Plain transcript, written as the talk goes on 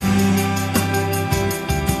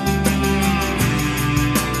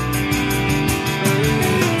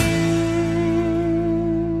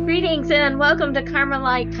welcome to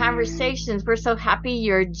Carmelite Conversations. We're so happy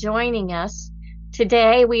you're joining us.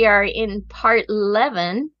 Today we are in part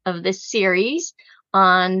 11 of this series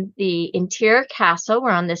on the interior castle. We're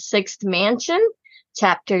on the sixth mansion,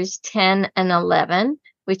 chapters 10 and 11,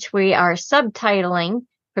 which we are subtitling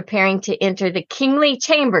Preparing to Enter the Kingly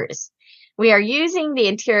Chambers. We are using the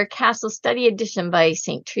Interior Castle Study Edition by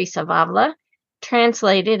St. Teresa of Avila,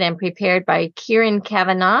 translated and prepared by Kieran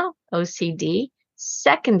Kavanaugh, OCD,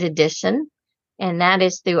 second edition, and that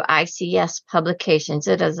is through ICS Publications.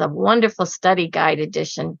 It is a wonderful study guide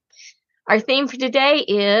edition. Our theme for today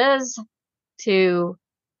is to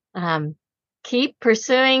keep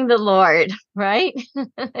pursuing the Lord, right?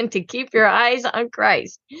 And to keep your eyes on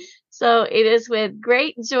Christ. So it is with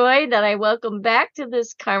great joy that I welcome back to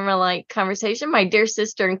this Carmelite conversation my dear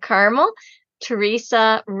sister in Carmel,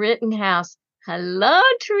 Teresa Rittenhouse. Hello,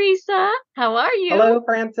 Teresa. How are you? Hello,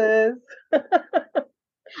 Frances.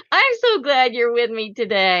 I'm so glad you're with me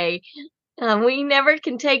today. We never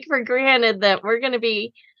can take for granted that we're going to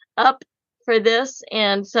be up for this.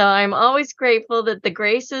 And so I'm always grateful that the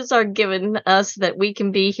graces are given us that we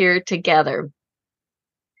can be here together.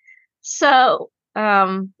 So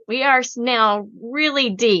we are now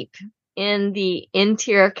really deep in the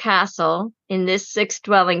interior castle in this sixth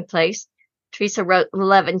dwelling place. Teresa wrote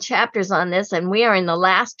 11 chapters on this, and we are in the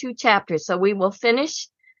last two chapters. So we will finish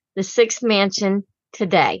the sixth mansion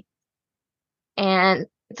today. And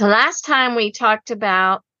the last time we talked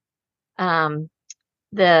about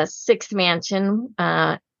the sixth mansion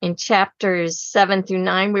in chapters 7 through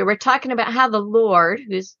 9, we were talking about how the Lord,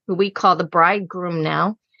 who we call the bridegroom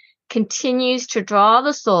now, continues to draw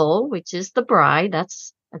the soul, which is the bride,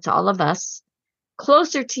 that's all of us,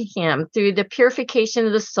 closer to him through the purification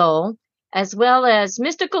of the soul, as well as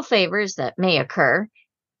mystical favors that may occur.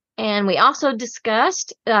 And we also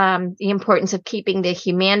discussed the importance of keeping the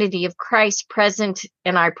humanity of Christ present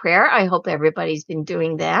in our prayer. I hope everybody's been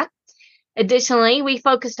doing that. Additionally, we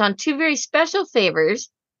focused on two very special favors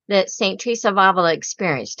that St. Teresa of Avila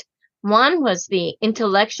experienced. One was the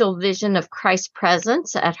intellectual vision of Christ's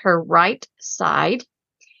presence at her right side,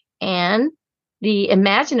 and the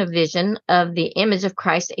imaginative vision of the image of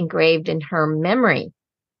Christ engraved in her memory.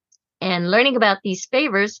 And learning about these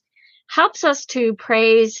favors helps us to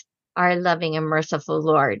praise our loving and merciful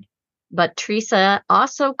Lord. But Teresa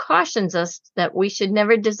also cautions us that we should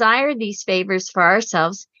never desire these favors for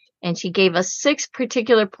ourselves. And she gave us 6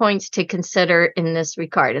 particular points to consider in this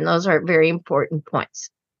regard. And those are very important points.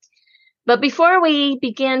 But before we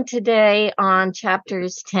begin today on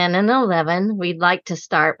chapters 10 and 11, we'd like to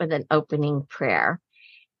start with an opening prayer.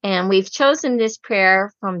 And we've chosen this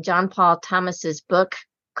prayer from John Paul Thomas's book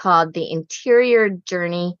called The Interior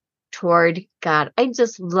Journey Toward God. I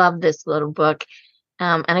just love this little book.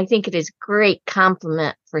 And I think it is a great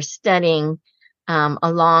complement for studying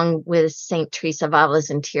along with St. Teresa of Avila's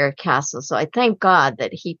Interior Castle. So I thank God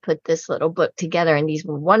that he put this little book together and these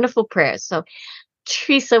wonderful prayers. So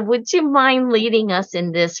Teresa, would you mind leading us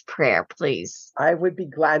in this prayer, please? I would be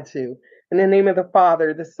glad to. In the name of the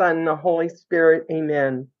Father, the Son, and the Holy Spirit,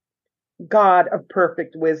 amen. God of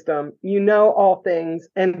perfect wisdom, you know all things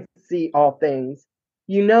and see all things.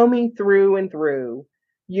 You know me through and through.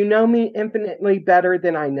 You know me infinitely better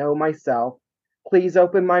than I know myself. Please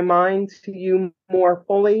open my mind to you more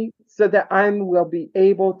fully so that I will be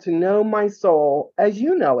able to know my soul as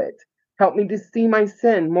you know it. Help me to see my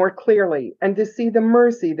sin more clearly and to see the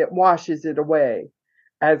mercy that washes it away.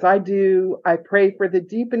 As I do, I pray for the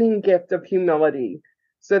deepening gift of humility,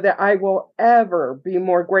 so that I will ever be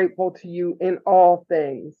more grateful to you in all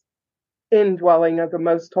things. Indwelling of the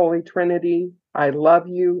most holy Trinity, I love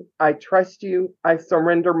you, I trust you, I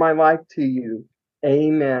surrender my life to you.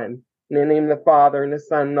 Amen. In the name of the Father, and the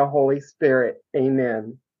Son, and the Holy Spirit.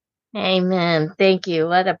 Amen. Amen. Thank you.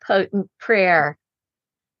 What a potent prayer.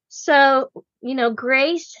 So,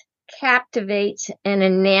 grace captivates and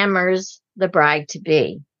enamors the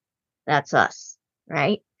bride-to-be. That's us,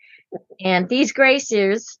 right? And these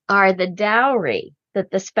graces are the dowry that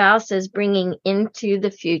the spouse is bringing into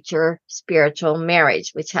the future spiritual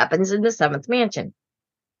marriage, which happens in the seventh mansion.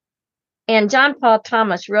 And John Paul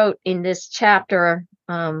Thomas wrote in this chapter,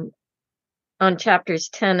 on chapters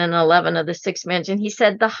 10 and 11 of the sixth mansion, he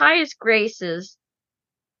said, the highest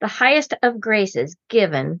of graces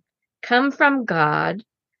given come from God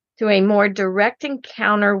through a more direct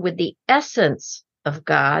encounter with the essence of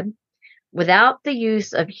God, without the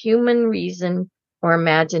use of human reason or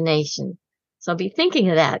imagination. So be thinking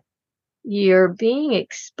of that. You're being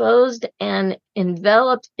exposed and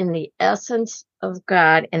enveloped in the essence of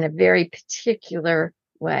God in a very particular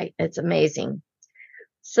way. It's amazing.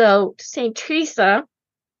 So St. Teresa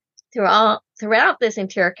throughout this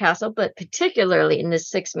interior castle, but particularly in this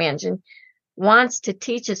sixth mansion, wants to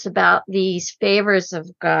teach us about these favors of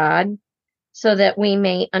God so that we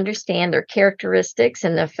may understand their characteristics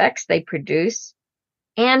and the effects they produce,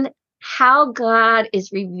 and how God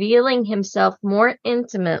is revealing himself more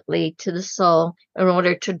intimately to the soul in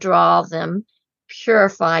order to draw them,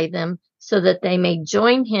 purify them, so that they may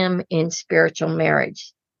join him in spiritual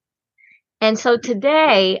marriage. And so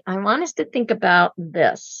today, I want us to think about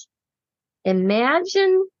this.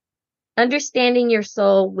 Imagine understanding your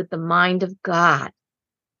soul with the mind of God.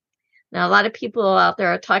 Now, a lot of people out there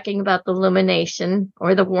are talking about the illumination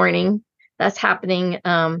or the warning that's happening,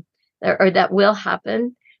 or that will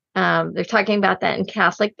happen. They're talking about that in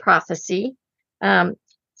Catholic prophecy.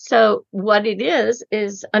 So what it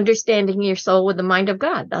is understanding your soul with the mind of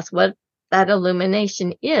God. That's what that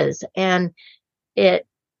illumination is. And it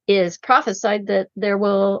is prophesied that there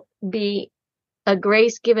will be a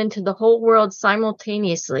grace given to the whole world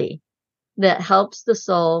simultaneously that helps the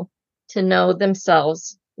soul to know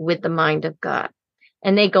themselves with the mind of God.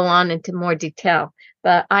 And they go on into more detail.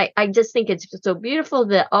 But I just think it's so beautiful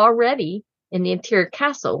that already in the interior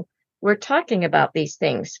castle, we're talking about these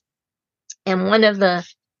things. And one of the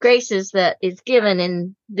graces that is given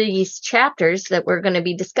in these chapters that we're going to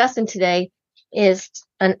be discussing today is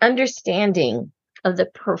an understanding of the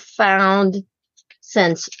profound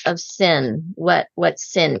sense of sin, what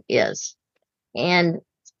sin is. And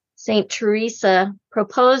Saint Teresa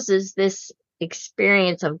proposes this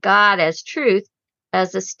experience of God as truth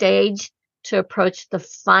as a stage to approach the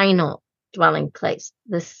final dwelling place,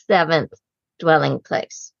 the seventh dwelling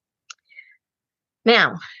place.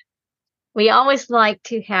 Now, we always like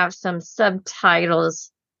to have some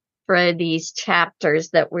subtitles for these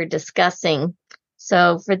chapters that we're discussing.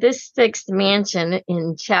 So for this sixth mansion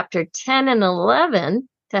in chapter 10 and 11,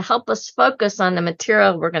 to help us focus on the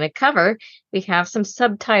material we're going to cover, we have some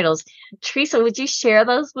subtitles. Teresa, would you share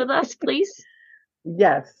those with us, please?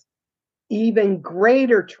 Yes. Even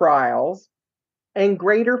greater trials and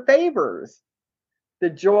greater favors. The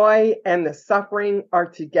joy and the suffering are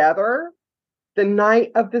together. The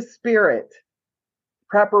night of the Spirit.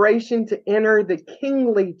 Preparation to enter the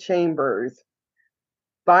kingly chambers.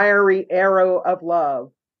 Fiery arrow of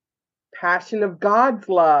love. Passion of God's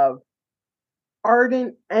love.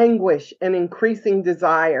 Ardent anguish and increasing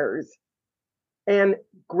desires. And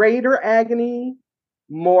greater agony,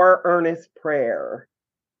 more earnest prayer.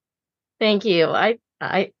 Thank you.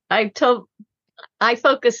 I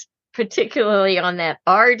focus particularly on that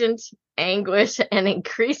ardent anguish and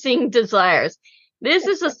increasing desires. This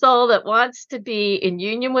is a soul that wants to be in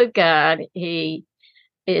union with God. The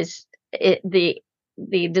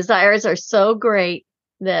desires are so great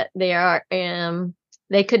that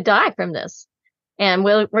they could die from this. And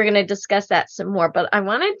we're going to discuss that some more. But I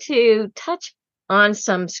wanted to touch on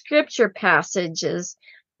some scripture passages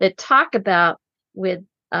that talk about with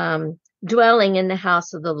dwelling in the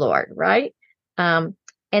house of the Lord, right?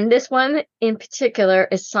 And this one in particular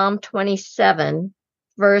is Psalm 27,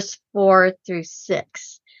 verse 4 through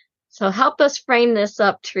 6. So help us frame this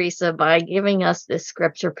up, Teresa, by giving us this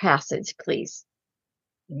scripture passage, please.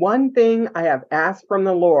 One thing I have asked from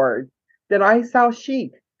the Lord, that I shall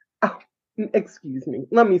seek. Oh, excuse me.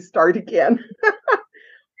 Let me start again.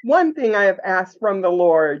 One thing I have asked from the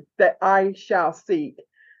Lord, that I shall seek,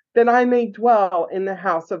 that I may dwell in the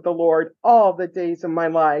house of the Lord all the days of my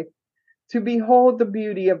life, to behold the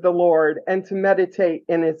beauty of the Lord and to meditate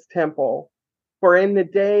in his temple. For in the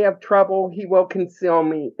day of trouble he will conceal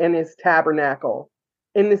me in his tabernacle.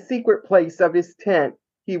 In the secret place of his tent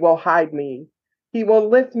he will hide me. He will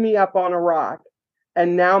lift me up on a rock.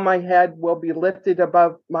 And now my head will be lifted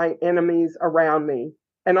above my enemies around me.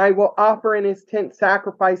 And I will offer in his tent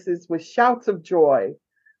sacrifices with shouts of joy.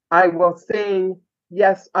 I will sing,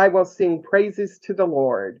 yes, I will sing praises to the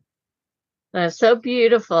Lord. That's so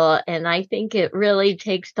beautiful. And I think it really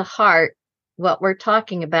takes to heart what we're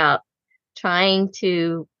talking about, trying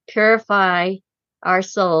to purify our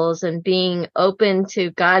souls and being open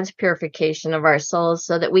to God's purification of our souls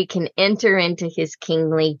so that we can enter into his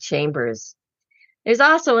kingly chambers. There's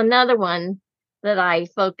also another one that I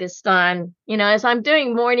focused on, as I'm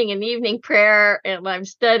doing morning and evening prayer and I'm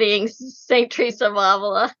studying St. Teresa of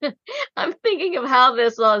Avila, I'm thinking of how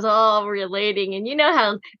this was all relating. And you know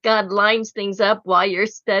how God lines things up while you're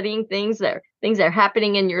studying things that are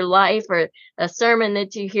happening in your life or a sermon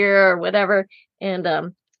that you hear or whatever.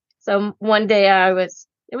 And so one day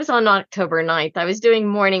it was on October 9th, I was doing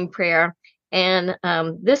morning prayer. And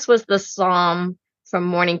this was the Psalm from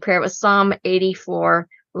morning prayer. It was Psalm 84,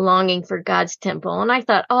 longing for God's temple. And I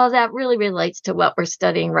thought, that really relates to what we're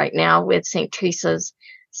studying right now with St. Teresa's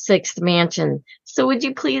sixth mansion. So would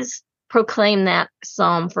you please proclaim that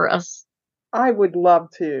psalm for us? I would love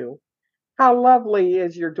to. How lovely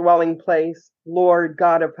is your dwelling place, Lord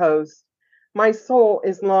God of hosts. My soul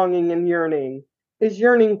is longing and is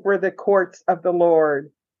yearning for the courts of the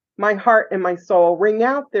Lord. My heart and my soul ring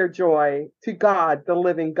out their joy to God, the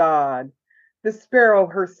living God. The sparrow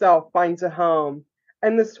herself finds a home,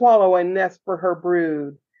 and the swallow a nest for her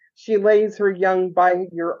brood. She lays her young by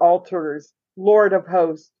your altars, Lord of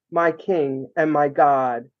hosts, my King and my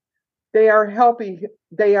God. They are happy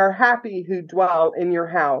who dwell in your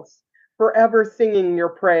house, forever singing your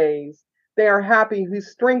praise. They are happy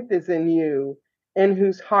whose strength is in you, and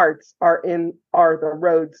whose hearts are the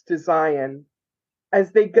roads to Zion.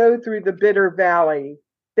 As they go through the bitter valley,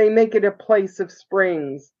 they make it a place of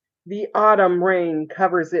springs. The autumn rain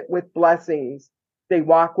covers it with blessings. They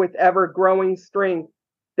walk with ever growing strength.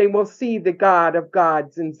 They will see the God of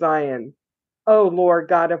gods in Zion. O Lord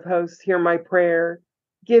God of hosts, hear my prayer.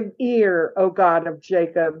 Give ear, O God of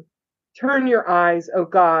Jacob. Turn your eyes, O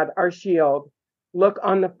God, our shield. Look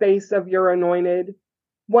on the face of your anointed.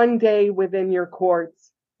 One day within your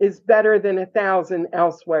courts is better than 1,000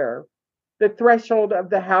 elsewhere. The threshold of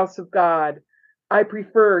the house of God I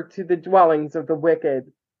prefer to the dwellings of the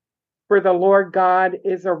wicked. For the Lord God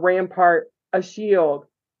is a rampart, a shield.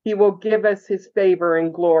 He will give us his favor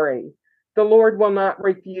and glory. The Lord will not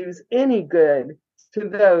refuse any good to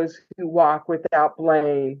those who walk without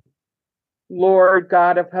blame. Lord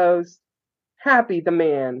God of hosts, happy the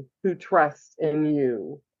man who trusts in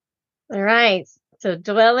you. All right. So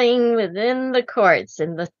dwelling within the courts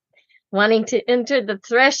and wanting to enter the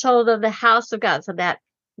threshold of the house of God. So that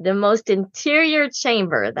the most interior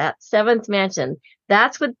chamber, that seventh mansion,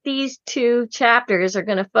 that's what these two chapters are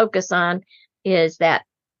going to focus on, is that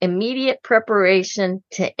immediate preparation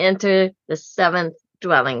to enter the seventh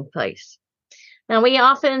dwelling place. Now, we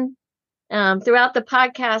often, throughout the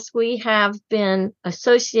podcast, we have been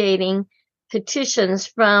associating petitions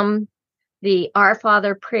from the Our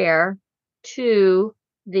Father prayer to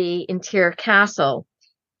the interior castle.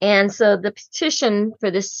 And so the petition for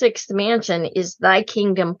the sixth mansion is thy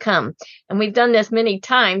kingdom come. And we've done this many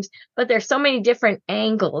times, but there's so many different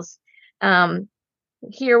angles.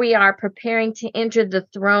 Here we are preparing to enter the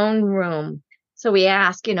throne room. So we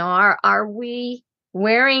ask, are we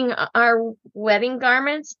wearing our wedding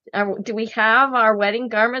garments? Do we have our wedding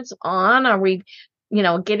garments on? Are we,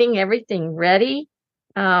 getting everything ready?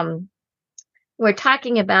 We're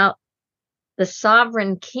talking about the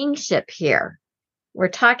sovereign kingship here. We're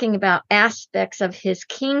talking about aspects of his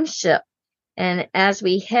kingship. And as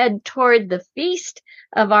we head toward the feast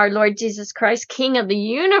of our Lord Jesus Christ, King of the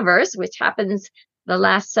universe, which happens the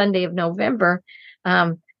last Sunday of November,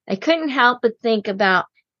 I couldn't help but think about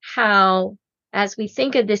how, as we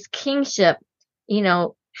think of this kingship,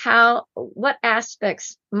 what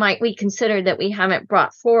aspects might we consider that we haven't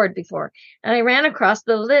brought forward before? And I ran across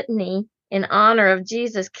the litany in honor of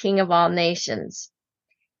Jesus, King of all nations.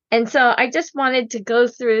 And so I just wanted to go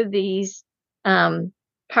through these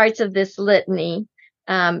parts of this litany,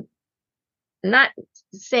 not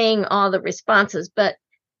saying all the responses, but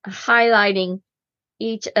highlighting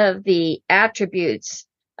each of the attributes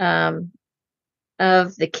of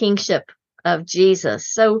the kingship of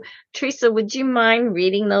Jesus. So, Teresa, would you mind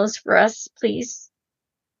reading those for us, please?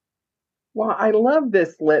 Well, I love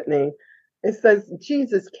this litany. It says,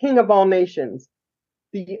 Jesus, King of all nations,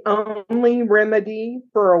 the only remedy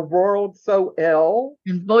for a world so ill.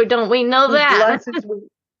 And boy, don't we know that.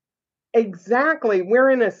 Exactly. We're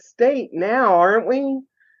in a state now, aren't we?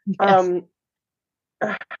 Yes.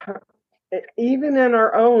 Even in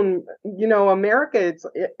our own, America,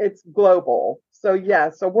 it's global. So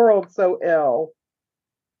yes, a world so ill.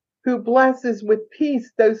 Who blesses with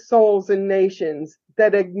peace those souls and nations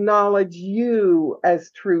that acknowledge you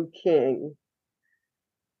as true King.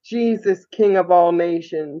 Jesus, King of all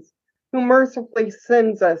nations, who mercifully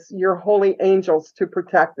sends us your holy angels to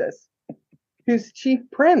protect us, whose chief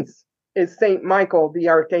prince is Saint Michael the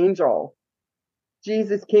Archangel.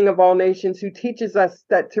 Jesus, King of all nations, who teaches us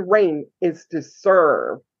that to reign is to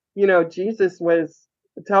serve. Jesus was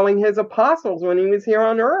telling his apostles when he was here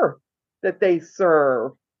on earth that they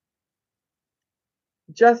serve.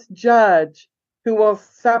 Just judge, who will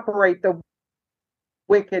separate the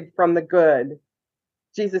wicked from the good.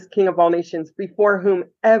 Jesus, King of all nations, before whom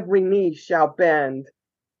every knee shall bend,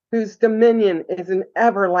 whose dominion is an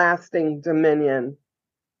everlasting dominion.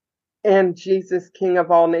 And Jesus, King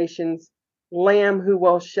of all nations, Lamb who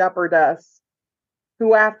will shepherd us,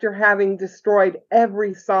 who after having destroyed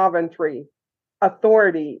every sovereignty,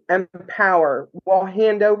 authority, and power, will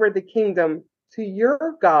hand over the kingdom to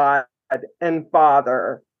your God and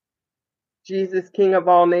Father. Jesus, King of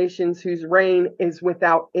all nations, whose reign is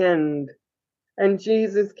without end. And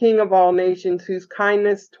Jesus, King of all nations, whose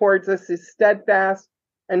kindness towards us is steadfast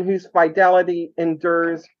and whose fidelity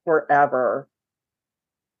endures forever.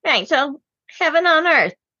 Right. So heaven on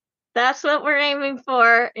earth. That's what we're aiming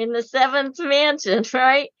for in the seventh mansion,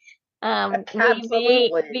 right?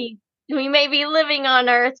 Absolutely. We may be living on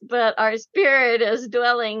earth, but our spirit is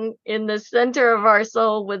dwelling in the center of our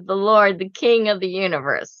soul with the Lord, the King of the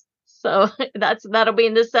universe. So that'll be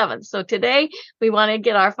in the seventh. So today we want to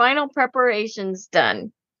get our final preparations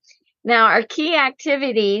done. Now, our key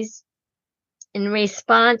activities in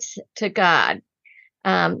response to God.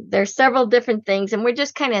 There's several different things, and we're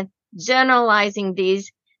just kind of generalizing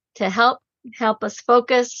these to help us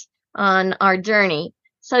focus on our journey.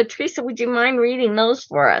 So, Teresa, would you mind reading those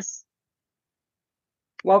for us?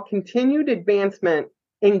 Well, continued advancement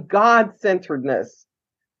in God-centeredness,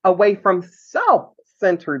 away from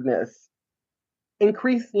self-centeredness.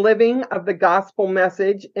 Increased living of the gospel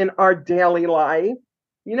message in our daily life.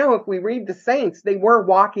 You know, if we read the saints, they were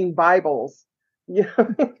walking Bibles.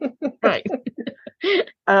 Right.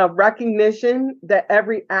 Recognition that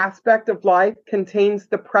every aspect of life contains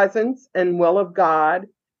the presence and will of God,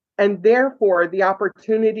 and therefore the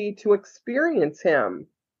opportunity to experience Him.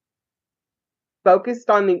 Focused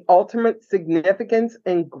on the ultimate significance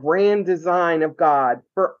and grand design of God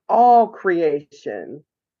for all creation.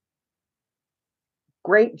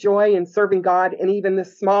 Great joy in serving God in even the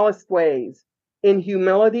smallest ways, in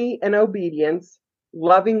humility and obedience,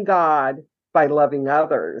 loving God by loving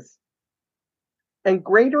others. And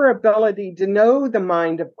greater ability to know the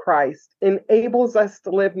mind of Christ enables us to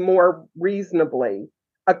live more reasonably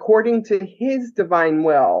according to His divine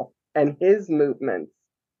will and His movements.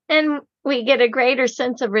 And we get a greater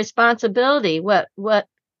sense of responsibility, what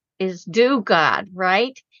is due God,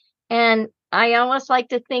 right? And I always like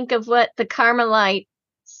to think of what the Carmelite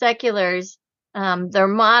seculars, their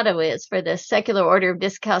motto is for the secular order of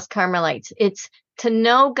Discalced Carmelites. It's to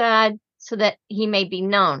know God so that He may be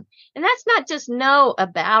known. And that's not just know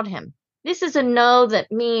about Him. This is a know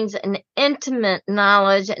that means an intimate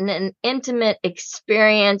knowledge and an intimate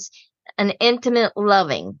experience, an intimate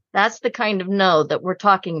loving. That's the kind of know that we're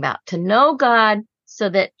talking about, to know God so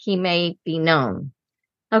that He may be known.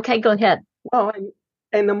 Okay, go ahead. Well,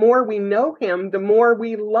 and the more we know Him, the more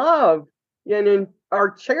we love and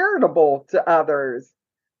are charitable to others.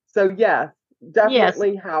 So yes,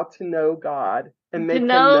 definitely how to know God and make Him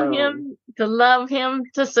known. Him, to love Him,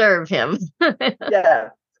 to serve Him.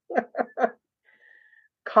 Yes.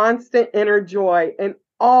 Constant inner joy in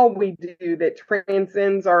all we do that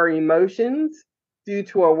transcends our emotions due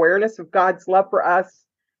to awareness of God's love for us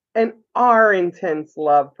and our intense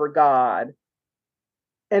love for God.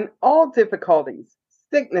 And all difficulties,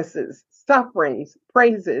 sicknesses, sufferings,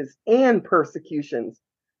 praises, and persecutions,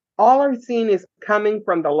 all are seen as coming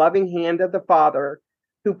from the loving hand of the Father,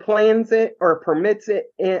 who plans it or permits it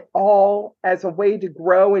in all as a way to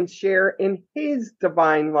grow and share in His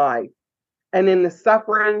divine life and in the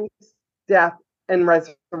sufferings, death, and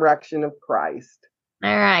resurrection of Christ.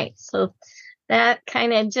 All right. So that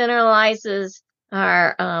kind of generalizes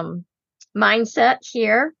our mindset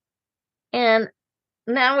here. And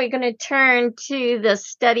now we're going to turn to the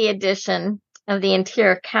study edition of the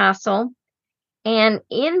Interior Castle. And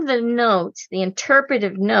in the notes, the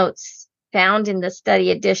interpretive notes found in the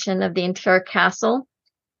study edition of the Interior Castle,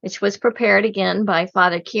 which was prepared again by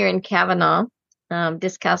Father Kieran Kavanaugh,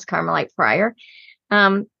 Discalced Carmelite friar,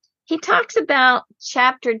 he talks about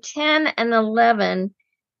chapter 10 and 11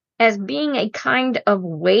 as being a kind of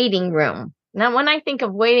waiting room. Now, when I think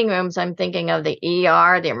of waiting rooms, I'm thinking of the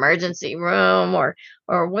ER, the emergency room,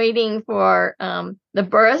 or waiting for the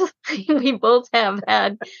birth. We both have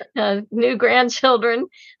had new grandchildren,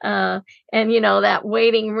 and that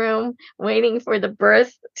waiting room, waiting for the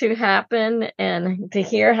birth to happen and to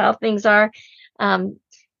hear how things are.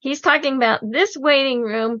 He's talking about this waiting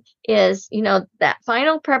room is, that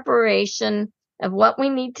final preparation of what we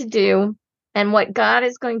need to do and what God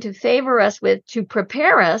is going to favor us with to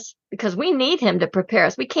prepare us, because we need Him to prepare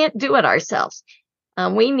us. We can't do it ourselves.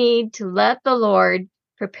 We need to let the Lord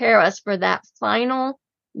prepare us for that final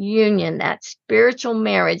union, that spiritual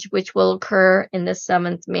marriage, which will occur in the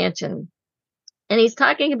seventh mansion. And he's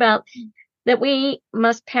talking about that we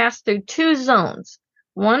must pass through two zones,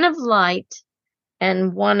 one of light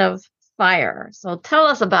and one of fire. So tell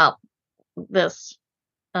us about this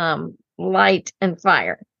light and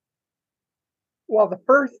fire. Well, the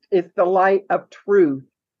first is the light of truth.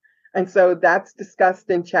 And so that's discussed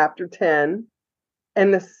in chapter 10.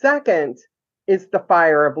 And the second is the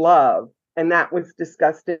fire of love. and that was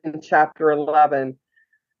discussed in chapter 11,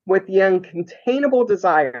 with the uncontainable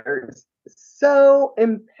desires so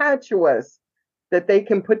impetuous that they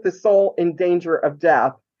can put the soul in danger of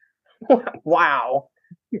death. Wow.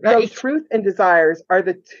 Right. So truth and desires are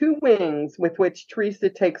the two wings with which Teresa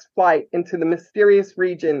takes flight into the mysterious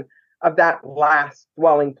region of that last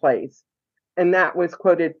dwelling place. And that was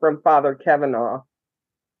quoted from Father Kavanaugh.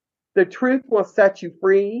 The truth will set you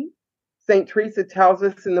free. St. Teresa tells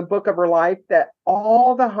us in the book of her life that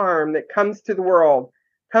all the harm that comes to the world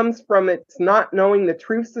comes from its not knowing the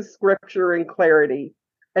truths of Scripture in clarity.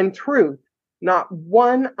 And truth, not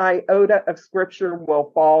one iota of Scripture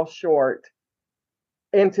will fall short.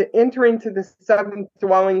 And to enter into the seventh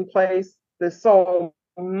dwelling place, the soul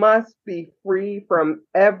must be free from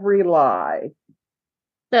every lie.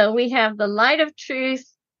 So we have the light of truth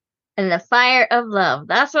and the fire of love.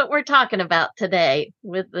 That's what we're talking about today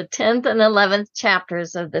with the 10th and 11th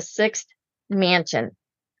chapters of the sixth mansion.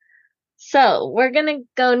 So we're going to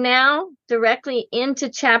go now directly into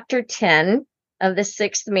chapter 10 of the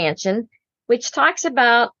sixth mansion, which talks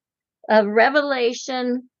about a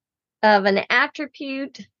revelation of an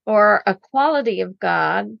attribute or a quality of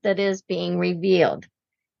God that is being revealed.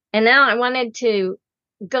 And now I wanted to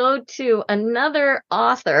go to another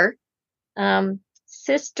author,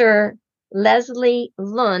 Sister Leslie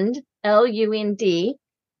Lund, Lund.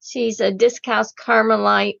 She's a Discalced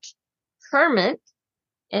Carmelite hermit,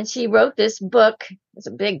 and she wrote this book. It's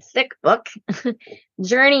a big, thick book,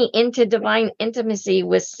 Journey into Divine Intimacy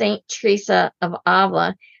with Saint Teresa of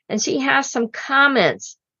Avila. And she has some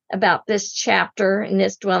comments about this chapter in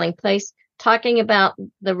this dwelling place, talking about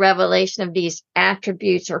the revelation of these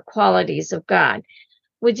attributes or qualities of God.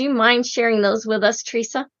 Would you mind sharing those with us,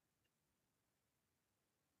 Teresa?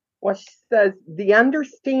 Well, she says, the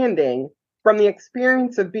understanding from the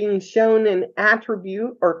experience of being shown an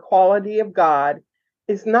attribute or quality of God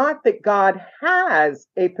is not that God has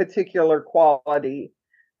a particular quality,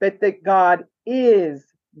 but that God is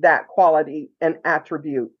that quality and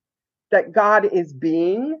attribute. That God is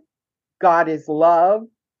being, God is love,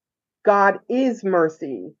 God is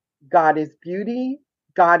mercy, God is beauty,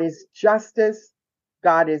 God is justice,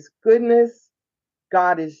 God is goodness,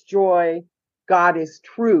 God is joy, God is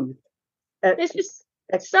truth. And this is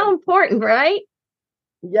so important, right?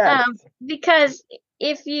 Yes. Because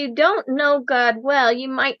if you don't know God well, you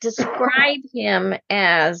might describe him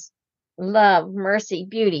as love, mercy,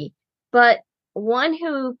 beauty. But one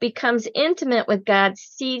who becomes intimate with God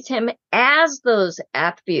sees him as those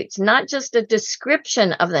attributes, not just a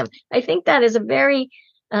description of them. I think that is a very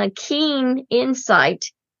keen insight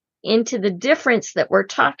into the difference that we're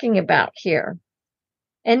talking about here.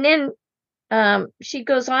 And then she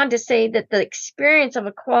goes on to say that the experience of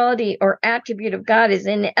a quality or attribute of God is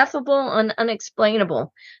ineffable and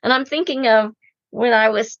unexplainable. And I'm thinking of when I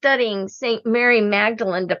was studying St. Mary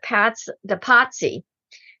Magdalene de Pazzi.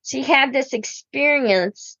 She had this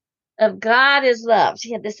experience of God is love.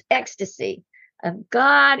 She had this ecstasy of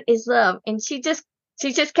God is love. And she just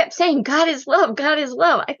kept saying, God is love, God is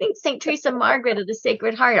love. I think St. Teresa Margaret of the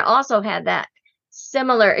Sacred Heart also had that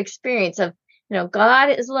similar experience of, God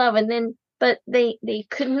is love. And then, but they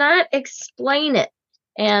could not explain it.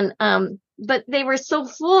 And, but they were so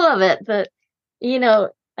full of it that,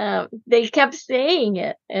 they kept saying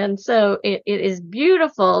it. And so it is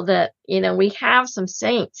beautiful that, we have some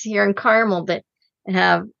saints here in Carmel that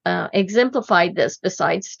have exemplified this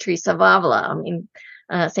besides Teresa of Avila. I mean,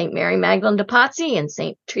 St. Mary Magdalene de Pazzi and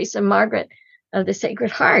St. Teresa Margaret of the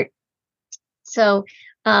Sacred Heart. So,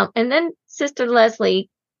 and then Sister Leslie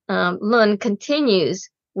Lund continues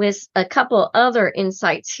with a couple other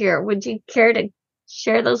insights here. Would you care to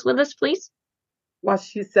share those with us, please? Well,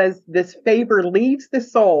 she says, this favor leaves the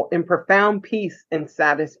soul in profound peace and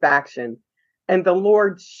satisfaction, and the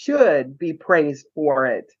Lord should be praised for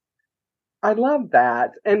it. I love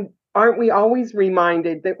that. And aren't we always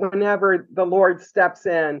reminded that whenever the Lord steps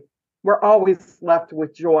in, we're always left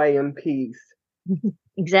with joy and peace?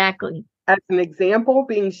 Exactly. As an example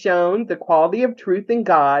being shown, the quality of truth in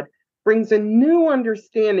God brings a new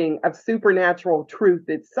understanding of supernatural truth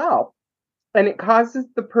itself, and it causes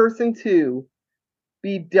the person to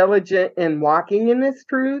be diligent in walking in this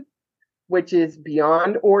truth, which is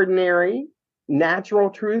beyond ordinary, natural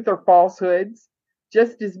truth or falsehoods,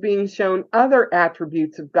 just as being shown other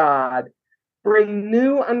attributes of God bring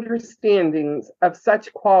new understandings of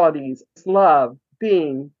such qualities as love,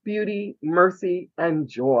 being, beauty, mercy, and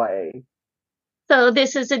joy. So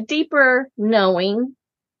this is a deeper knowing,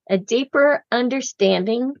 a deeper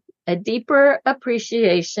understanding, a deeper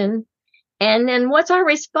appreciation. And then what's our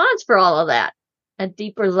response for all of that? A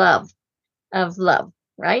deeper love of love,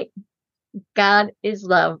 right? God is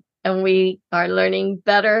love, and we are learning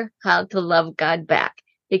better how to love God back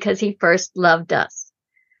because he first loved us.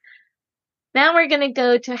 Now we're going to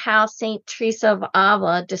go to how St. Teresa of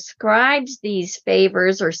Avila describes these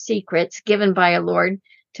favors or secrets given by our Lord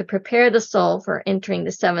to prepare the soul for entering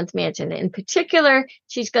the seventh mansion. In particular,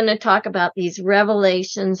 she's going to talk about these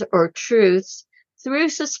revelations or truths through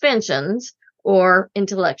suspensions or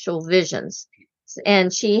intellectual visions.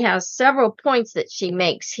 And she has several points that she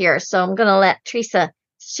makes here. So I'm going to let Teresa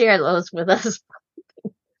share those with us.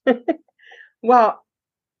 Well,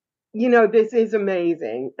 this is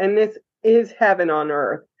amazing. And this is heaven on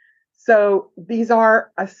earth. So these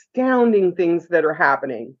are astounding things that are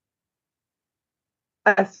happening.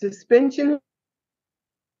 A suspension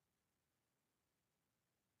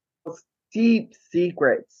of deep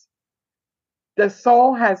secrets. The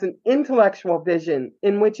soul has an intellectual vision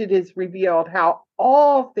in which it is revealed how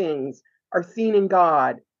all things are seen in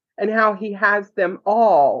God and how he has them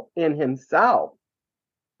all in himself.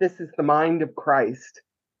 This is the mind of Christ.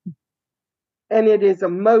 And it is a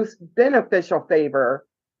most beneficial favor.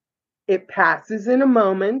 It passes in a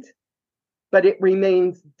moment, but it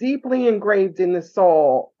remains deeply engraved in the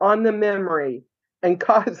soul, on the memory, and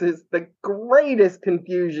causes the greatest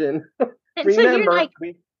confusion. And so you're like,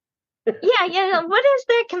 yeah, what is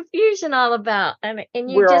that confusion all about? And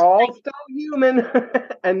we're just all still human,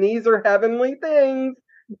 and these are heavenly things.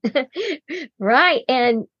 Right.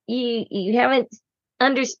 And you haven't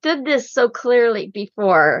understood this so clearly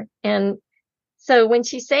before. And so when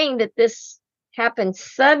she's saying that this happened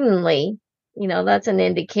suddenly, that's an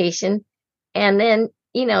indication. And then,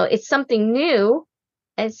 it's something new.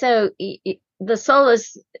 And so the soul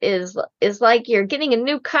is like you're getting a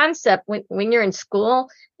new concept when you're in school,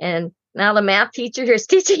 and now the math teacher is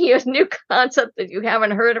teaching you a new concept that you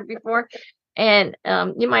haven't heard of before. And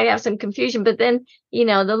you might have some confusion, but then,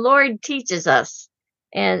 the Lord teaches us.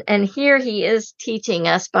 And here he is teaching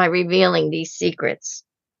us by revealing these secrets.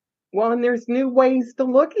 Well, and there's new ways to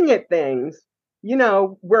looking at things.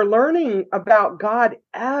 We're learning about God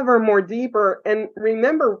ever more deeper. And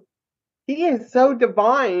remember, he is so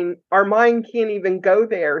divine, our mind can't even go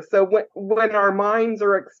there. So when our minds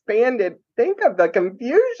are expanded, think of the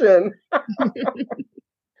confusion.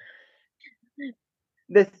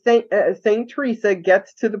 The Saint Teresa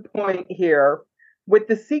gets to the point here with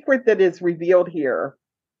the secret that is revealed here.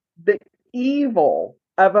 The evil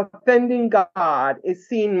of offending God is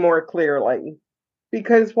seen more clearly,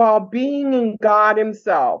 because while being in God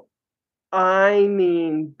himself, I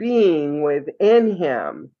mean being within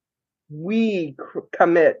him, we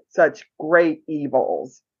commit such great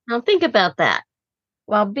evils. Now think about that.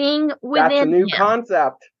 While being within That's a new him,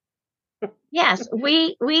 concept. Yes,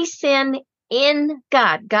 we sin in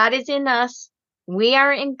God. God is in us. We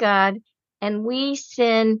are in God, and we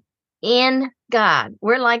sin in God.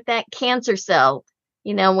 We're like that cancer cell.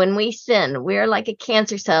 When we sin, we're like a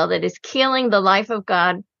cancer cell that is killing the life of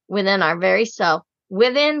God within our very self,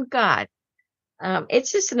 within God.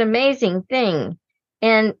 It's just an amazing thing.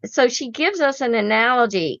 And so she gives us an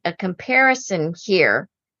analogy, a comparison here.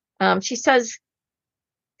 She says,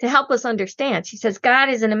 to help us understand, she says, God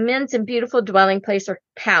is an immense and beautiful dwelling place or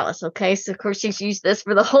palace. Okay. So of course she's used this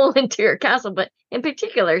for the whole interior castle, but in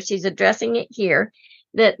particular, she's addressing it here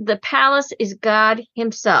that the palace is God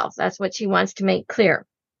himself. That's what she wants to make clear.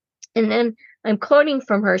 And then I'm quoting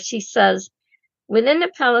from her. She says, within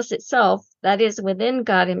the palace itself, that is within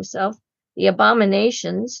God himself, the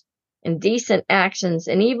abominations, indecent actions,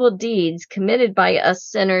 and evil deeds committed by us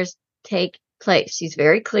sinners take place. She's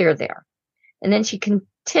very clear there. And then she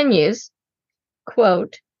continues,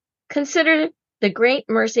 quote, consider the great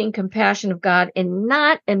mercy and compassion of God in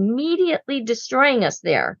not immediately destroying us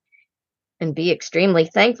there, and be extremely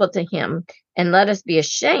thankful to him, and let us be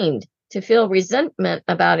ashamed to feel resentment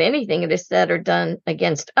about anything that is said or done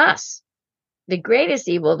against us. The greatest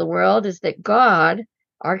evil of the world is that God,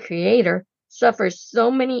 our creator, suffers so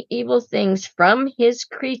many evil things from his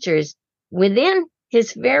creatures within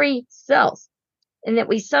his very self, and that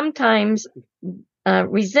we sometimes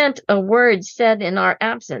resent a word said in our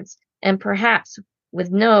absence, and perhaps with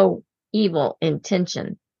no evil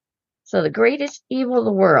intention. So the greatest evil of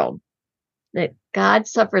the world, that God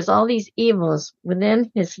suffers all these evils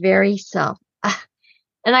within his very self.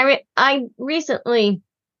 And I recently,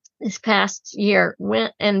 this past year,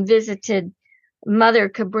 went and visited Mother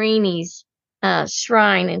Cabrini's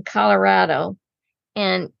shrine in Colorado,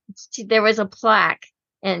 and there was a plaque,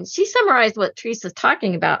 and she summarized what Teresa's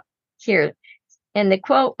talking about here. And the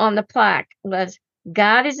quote on the plaque was,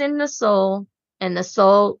 God is in the soul, and the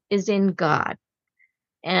soul is in God.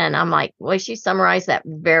 And I'm like, well, she summarized that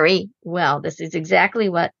very well. This is exactly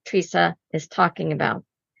what Teresa is talking about.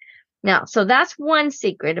 Now, so that's one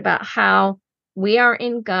secret about how we are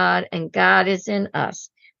in God and God is in us.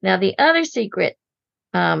 Now, the other secret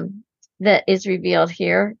that is revealed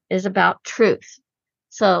here is about truth.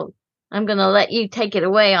 So I'm going to let you take it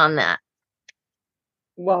away on that.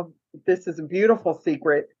 Well, this is a beautiful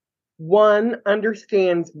secret. One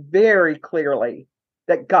understands very clearly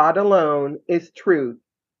that God alone is truth,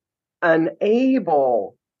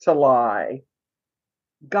 unable to lie.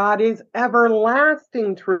 God is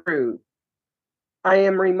everlasting truth. I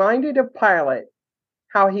am reminded of Pilate,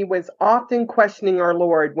 how he was often questioning our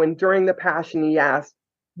Lord when during the Passion he asked,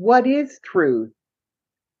 "What is truth?"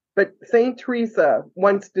 But St. Teresa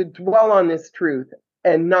wants to dwell on this truth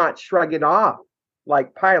and not shrug it off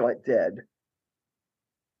like Pilate did.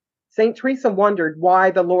 St. Teresa wondered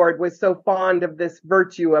why the Lord was so fond of this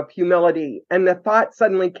virtue of humility, and the thought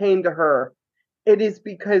suddenly came to her, it is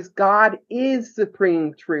because God is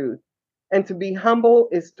supreme truth, and to be humble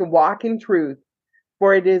is to walk in truth,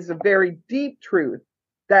 for it is a very deep truth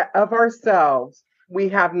that of ourselves we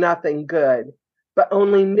have nothing good, but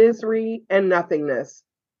only misery and nothingness.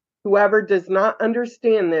 Whoever does not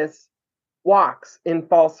understand this walks in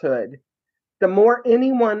falsehood. The more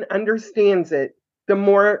anyone understands it, the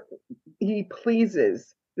more he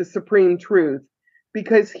pleases the supreme truth,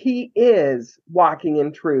 because he is walking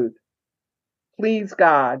in truth. Please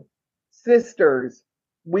God, sisters,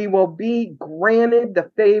 we will be granted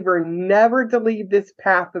the favor never to leave this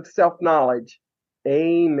path of self-knowledge.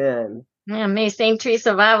 Amen. Yeah, may St.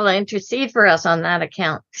 Teresa of Avila intercede for us on that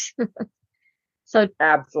account. So,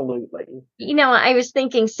 absolutely. I was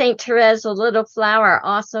thinking St. Therese of Little Flower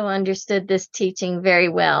also understood this teaching very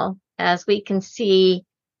well, as we can see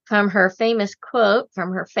from her famous quote,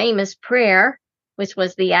 from her famous prayer, which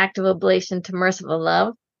was the act of oblation to merciful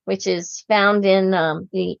love, which is found in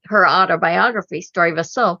her autobiography, Story of a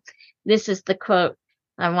Soul. This is the quote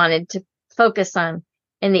I wanted to focus on.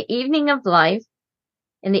 In the evening of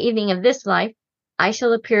this life, I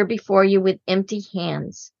shall appear before you with empty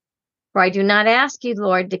hands. For I do not ask you,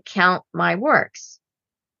 Lord, to count my works.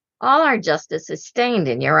 All our justice is stained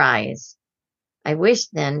in your eyes. I wish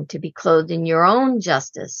then to be clothed in your own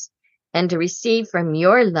justice and to receive from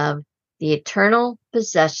your love the eternal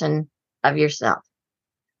possession of yourself.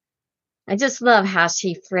 I just love how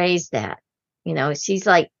she phrased that. She's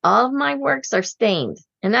like, all of my works are stained.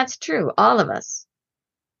 And that's true, all of us.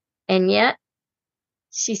 And yet,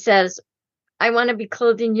 she says, I want to be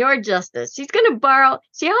clothed in your justice. She's going to borrow.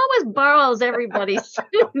 She always borrows everybody's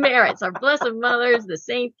merits, our Blessed Mothers, the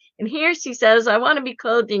saints. And here she says, I want to be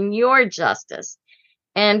clothed in your justice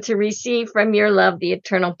and to receive from your love the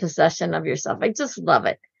eternal possession of yourself. I just love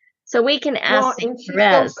it. So we can ask St. She's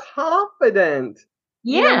Therese. So confident.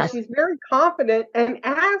 Yeah. She's very confident and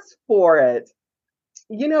asks for it.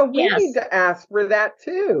 We need to ask for that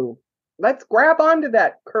too. Let's grab onto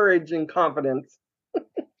that courage and confidence.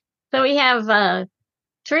 So we have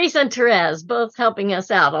Teresa and Therese both helping us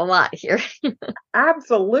out a lot here.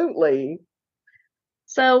 Absolutely.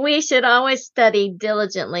 So we should always study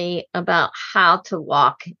diligently about how to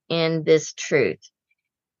walk in this truth.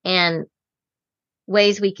 And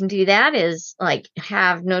ways we can do that is like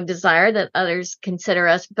have no desire that others consider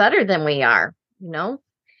us better than we are,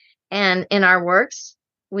 And in our works,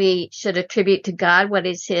 we should attribute to God what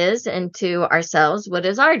is his and to ourselves what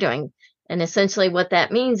is our doing. And essentially what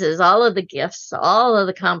that means is all of the gifts, all of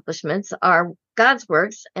the accomplishments are God's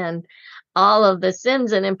works, and all of the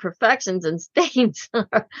sins and imperfections and stains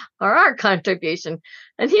are our contribution.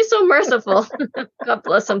 And he's so merciful. God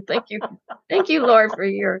bless him. Thank you. Thank you, Lord, for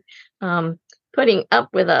your putting up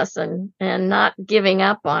with us and not giving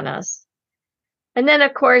up on us. And then,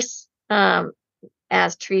 of course,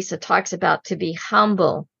 as Teresa talks about, to be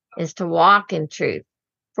humble is to walk in truth.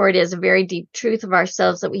 For it is a very deep truth of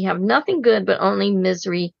ourselves that we have nothing good, but only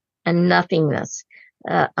misery and nothingness.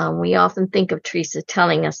 We often think of Teresa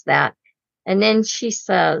telling us that. And then she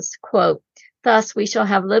says, quote, thus we shall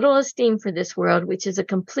have little esteem for this world, which is a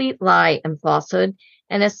complete lie and falsehood,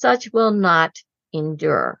 and as such will not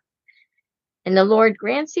endure. And the Lord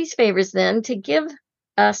grants these favors then to give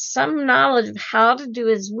us some knowledge of how to do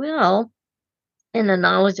his will and the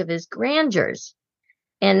knowledge of his grandeurs.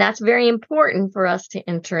 And that's very important for us to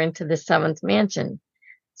enter into the seventh mansion.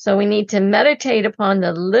 So we need to meditate upon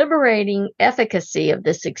the liberating efficacy of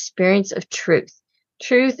this experience of truth.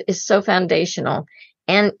 Truth is so foundational.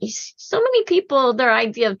 And so many people, their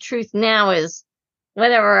idea of truth now is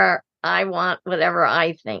whatever I want, whatever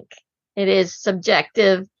I think. It is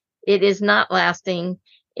subjective. It is not lasting.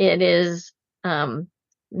 It is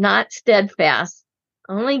not steadfast.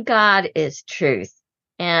 Only God is truth.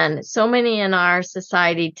 And so many in our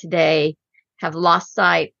society today have lost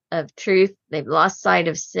sight of truth. They've lost sight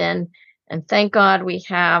of sin. And thank God we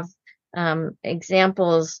have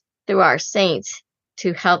examples through our saints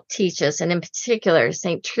to help teach us. And in particular,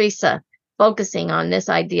 St. Teresa, focusing on this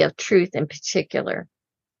idea of truth in particular.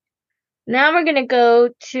 Now we're going to go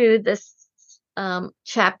to this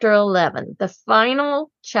chapter 11, the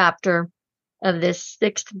final chapter of this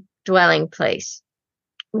sixth dwelling place,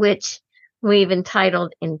 which we've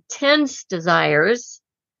entitled Intense Desires,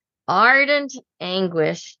 Ardent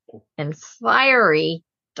Anguish, and Fiery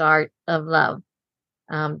Dart of Love.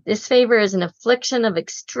 This favor is an affliction of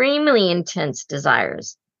extremely intense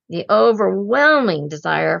desires, the overwhelming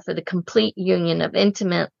desire for the complete union of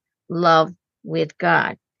intimate love with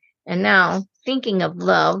God. And now, thinking of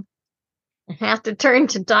love, I have to turn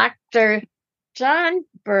to Dr. John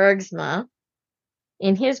Bergsma.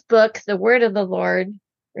 In his book, The Word of the Lord,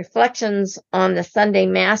 Reflections on the Sunday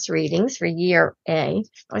Mass Readings for Year A.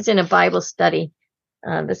 I was in a Bible study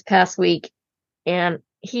this past week, and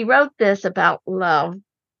he wrote this about love,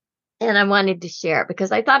 and I wanted to share it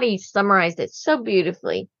because I thought he summarized it so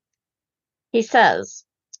beautifully. He says,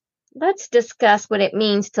 let's discuss what it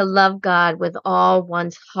means to love God with all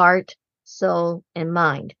one's heart, soul, and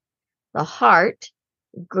mind. The heart,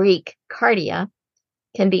 Greek cardia,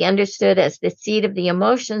 can be understood as the seat of the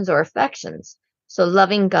emotions or affections. So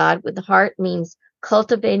loving God with the heart means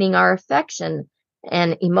cultivating our affection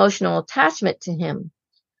and emotional attachment to Him.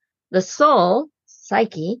 The soul,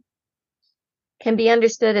 psyche, can be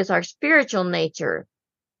understood as our spiritual nature.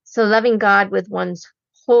 So loving God with one's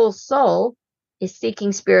whole soul is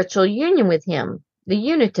seeking spiritual union with Him, the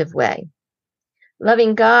unitive way.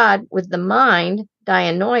 Loving God with the mind,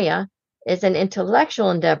 dianoia, is an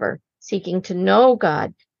intellectual endeavor, seeking to know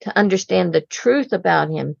God, to understand the truth about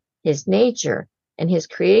Him, His nature, and His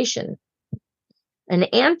creation. An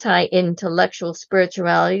anti-intellectual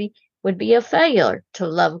spirituality would be a failure to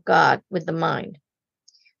love God with the mind.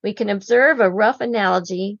 We can observe a rough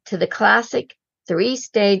analogy to the classic 3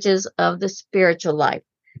 stages of the spiritual life.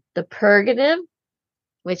 The purgative,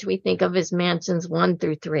 which we think of as mansions 1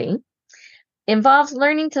 through 3, involves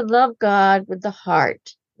learning to love God with the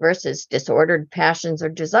heart versus disordered passions or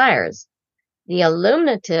desires. The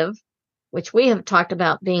illuminative, which we have talked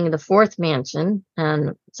about being the 4th mansion,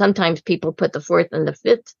 and sometimes people put the 4th and the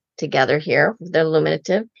 5th together here, the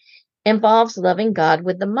illuminative, involves loving God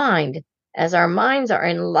with the mind, as our minds are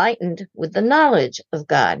enlightened with the knowledge of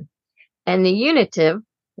God. And the unitive,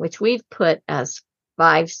 which we've put as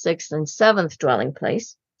 5th, 6th, and 7th dwelling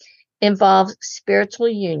place, involves spiritual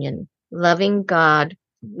union, loving God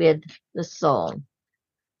with the soul.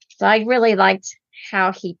 So I really liked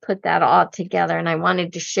how he put that all together, and I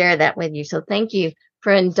wanted to share that with you. So thank you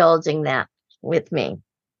for indulging that with me.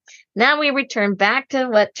 Now we return back to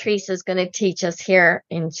what Teresa's going to teach us here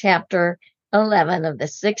in chapter 11 of the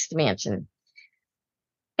 6th mansion.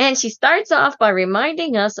 And she starts off by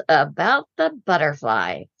reminding us about the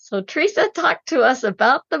butterfly. So Teresa, talk to us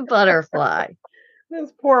about the butterfly.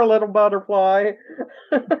 This poor little butterfly.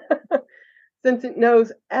 Since it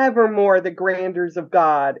knows ever more the grandeurs of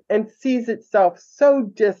God and sees itself so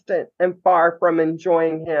distant and far from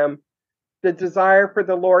enjoying Him, the desire for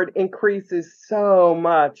the Lord increases so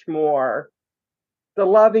much more. The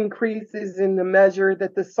love increases in the measure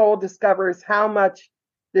that the soul discovers how much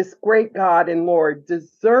this great God and Lord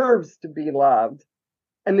deserves to be loved.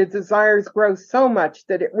 And the desires grow so much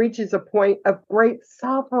that it reaches a point of great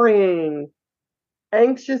suffering,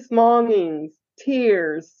 anxious longings,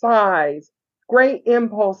 tears, sighs, great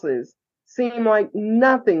impulses seem like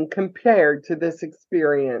nothing compared to this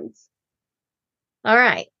experience. All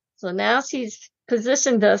right. So now she's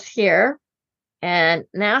positioned us here, and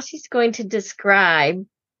now she's going to describe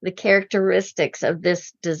the characteristics of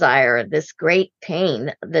this desire, this great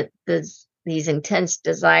pain that these intense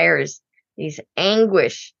desires, these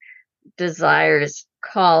anguish desires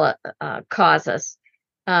cause us.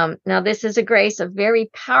 Now, this is a grace of very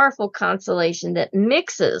powerful consolation that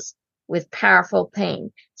mixes with powerful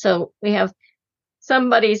pain. So we have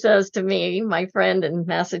somebody says to me, my friend in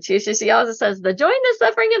Massachusetts, he also says, the joy and the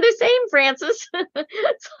suffering are the same, Francis.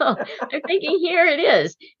 So I'm thinking here it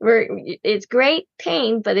is. It's great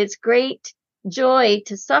pain, but it's great joy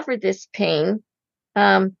to suffer this pain.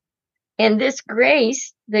 And this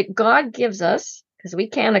grace that God gives us, because we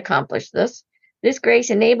can't accomplish this, this grace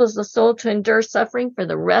enables the soul to endure suffering for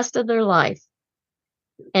the rest of their life.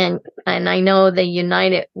 And I know they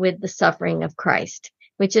unite it with the suffering of Christ,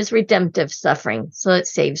 which is redemptive suffering. So it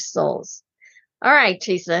saves souls. All right,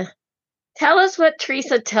 Teresa, tell us what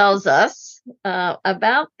Teresa tells us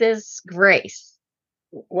about this grace.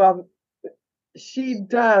 Well, she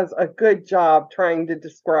does a good job trying to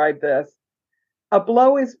describe this. A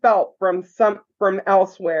blow is felt from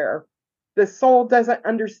elsewhere. The soul doesn't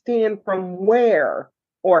understand from where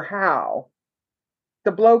or how.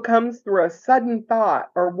 The blow comes through a sudden thought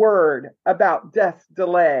or word about death's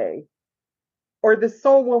delay, or the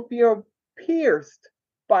soul will feel pierced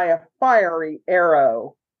by a fiery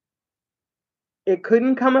arrow. It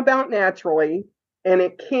couldn't come about naturally, and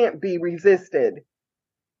it can't be resisted.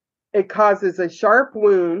 It causes a sharp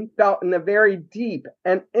wound felt in the very deep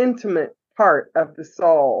and intimate part of the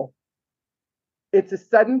soul. It's a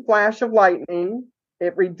sudden flash of lightning.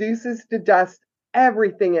 It reduces to dust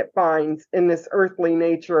everything it finds in this earthly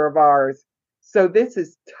nature of ours. So this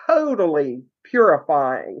is totally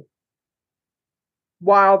purifying.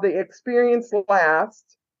 While the experience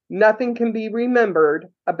lasts, nothing can be remembered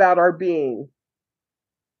about our being.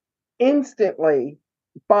 Instantly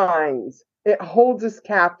binds. It holds us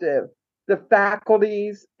captive, the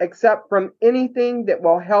faculties, except from anything that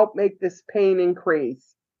will help make this pain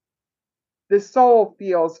increase. The soul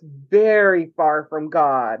feels very far from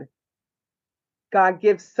God. God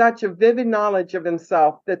gives such a vivid knowledge of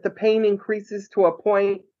himself that the pain increases to a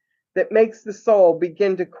point that makes the soul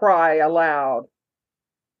begin to cry aloud.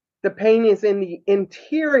 The pain is in the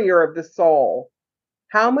interior of the soul.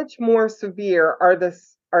 How much more severe are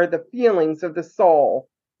the feelings of the soul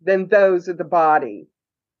than those of the body?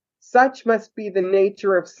 Such must be the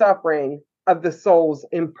nature of suffering of the souls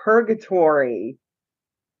in purgatory.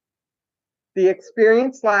 The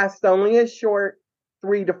experience lasts only a short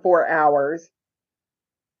 3 to 4 hours,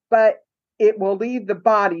 but it will leave the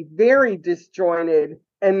body very disjointed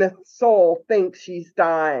and the soul thinks she's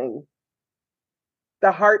dying.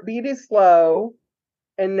 The heartbeat is slow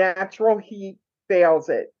and natural heat fails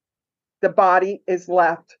it. The body is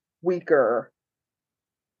left weaker.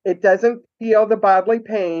 It doesn't feel the bodily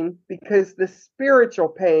pain because the spiritual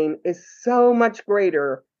pain is so much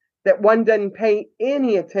greater that one doesn't pay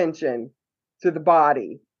any attention to the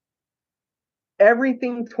body.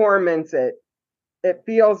 Everything torments it. It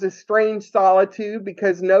feels a strange solitude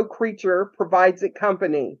because no creature provides it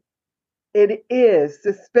company. It is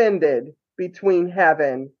suspended between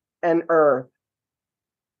heaven and earth.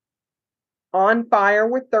 On fire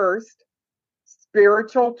with thirst,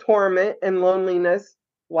 spiritual torment and loneliness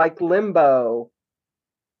like limbo.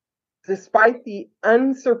 Despite the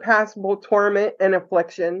unsurpassable torment and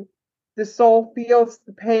affliction, the soul feels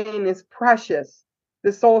the pain is precious.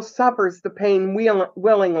 The soul suffers the pain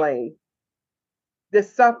willingly. The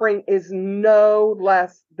suffering is no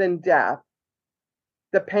less than death.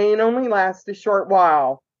 The pain only lasts a short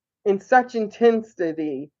while, in such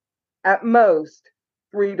intensity, at most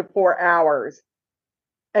 3 to 4 hours.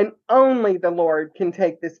 And only the Lord can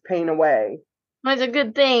take this pain away. Well, it's a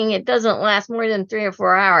good thing it doesn't last more than 3 or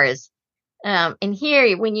 4 hours. And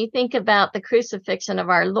here, when you think about the crucifixion of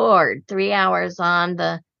our Lord, 3 hours on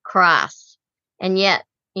the cross, and yet,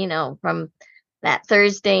 from that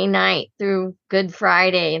Thursday night through Good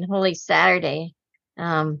Friday and Holy Saturday,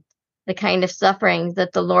 the kind of suffering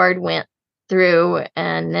that the Lord went through,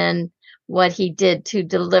 and then what he did to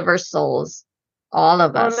deliver souls, all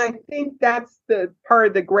of us. And I think that's the part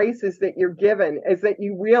of the graces that you're given, is that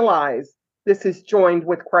you realize this is joined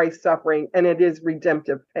with Christ's suffering and it is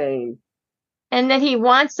redemptive pain. And that he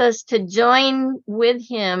wants us to join with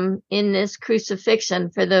him in this crucifixion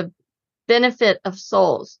for the benefit of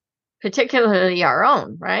souls, particularly our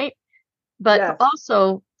own, right? But Yes.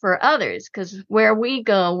 also for others, because where we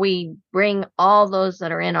go, we bring all those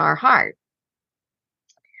that are in our heart.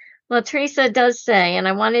 Well, Teresa does say, and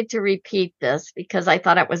I wanted to repeat this because I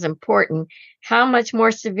thought it was important, how much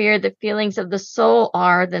more severe the feelings of the soul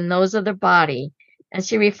are than those of the body. And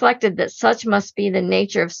she reflected that such must be the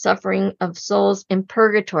nature of suffering of souls in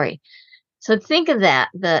purgatory. So think of that,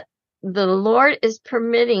 the Lord is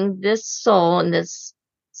permitting this soul in this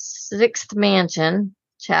sixth mansion,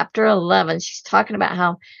 chapter 11. She's talking about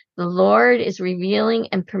how the Lord is revealing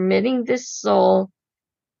and permitting this soul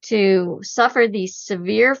to suffer these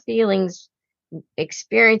severe feelings,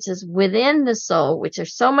 experiences within the soul, which are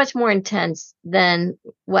so much more intense than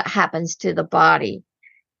what happens to the body.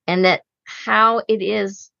 And that how it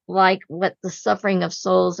is like what the suffering of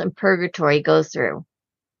souls in purgatory go through.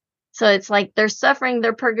 So it's like they're suffering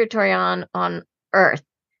their purgatory on earth.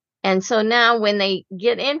 And so now when they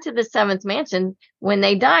get into the seventh mansion, when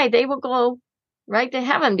they die, they will go right to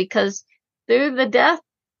heaven, because through the death,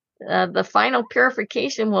 the final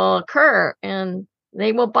purification will occur and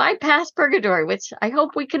they will bypass purgatory, which I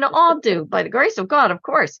hope we can all do by the grace of God, of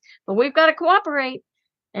course. But we've got to cooperate.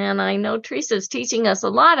 And I know Teresa's teaching us a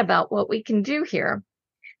lot about what we can do here.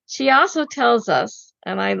 She also tells us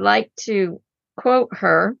and I like to quote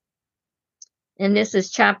her, and this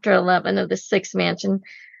is chapter 11 of the Sixth Mansion.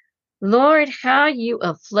 Lord, how you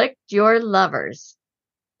afflict your lovers.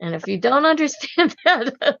 And if you don't understand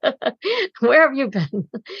that, where have you been?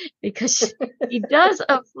 Because he does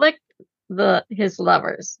afflict his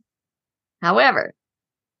lovers. However,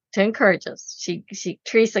 to encourage us,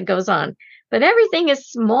 Teresa goes on, but everything is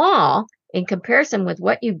small in comparison with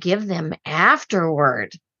what you give them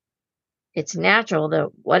afterward. It's natural that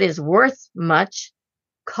what is worth much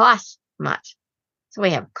costs much. So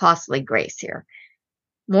we have costly grace here.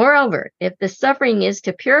 Moreover, if the suffering is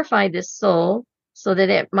to purify this soul so that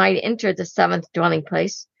it might enter the seventh dwelling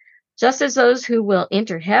place, just as those who will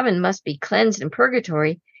enter heaven must be cleansed in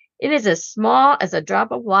purgatory, it is as small as a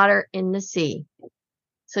drop of water in the sea.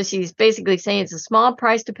 So she's basically saying it's a small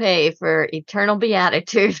price to pay for eternal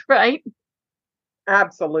beatitude, right?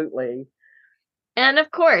 Absolutely. And of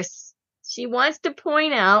course, she wants to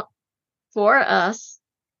point out for us,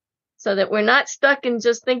 so that we're not stuck in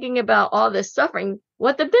just thinking about all this suffering,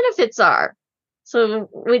 what the benefits are. So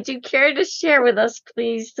would you care to share with us,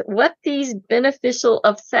 please, what these beneficial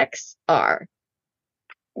effects are?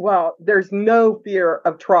 Well, there's no fear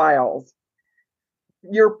of trials.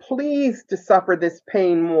 You're pleased to suffer this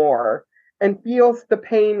pain more and feels the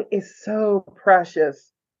pain is so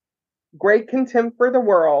precious. Great contempt for the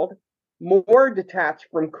world, more detached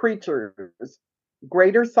from creatures,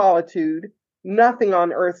 greater solitude, nothing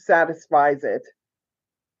on earth satisfies it.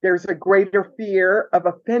 There's a greater fear of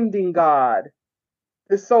offending God.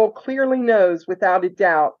 The soul clearly knows without a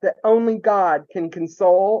doubt that only God can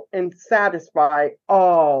console and satisfy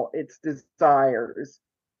all its desires.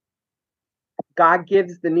 God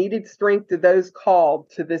gives the needed strength to those called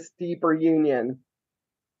to this deeper union.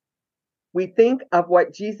 We think of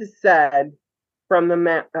what Jesus said from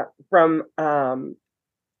the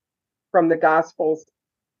Gospels.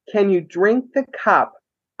 Can you drink the cup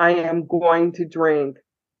I am going to drink?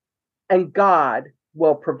 And God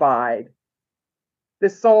will provide. The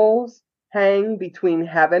souls hang between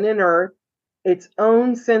heaven and earth, its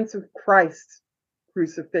own sense of Christ's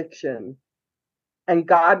crucifixion. And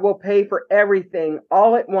God will pay for everything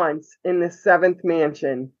all at once in the seventh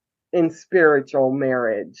mansion in spiritual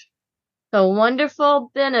marriage. So wonderful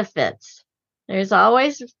benefits. There's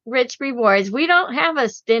always rich rewards. We don't have a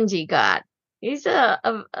stingy God. He's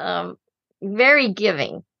a very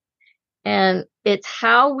giving. And it's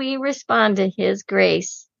how we respond to his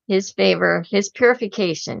grace, his favor, his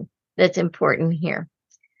purification that's important here.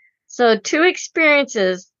 So 2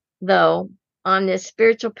 experiences, though, on this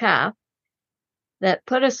spiritual path that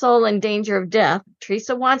put a soul in danger of death.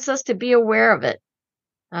 Teresa wants us to be aware of it.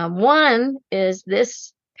 One is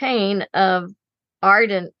this pain of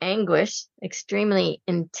ardent anguish, extremely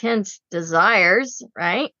intense desires,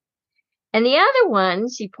 right? And the other one,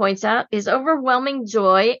 she points out, is overwhelming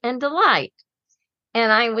joy and delight.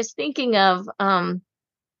 And I was thinking of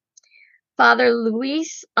Father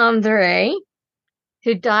Luis Andre,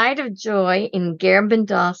 who died of joy in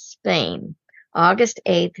Garabandal, Spain, August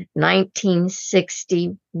 8th,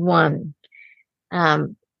 1961.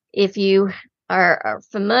 If you are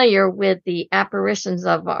familiar with the apparitions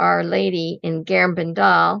of Our Lady in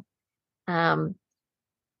Garabandal,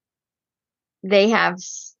 they have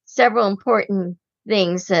several important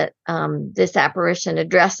things that this apparition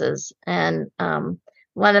addresses. And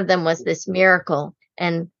one of them was this miracle.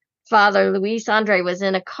 And Father Luis Andre was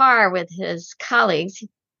in a car with his colleagues,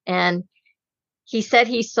 and he said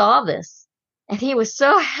he saw this. And he was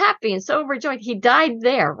so happy and so overjoyed. He died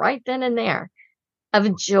there, right then and there,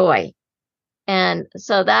 of joy. And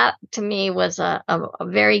so that, to me, was a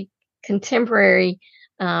very contemporary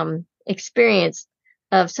experience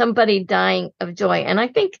of somebody dying of joy. And I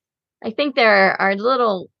think there are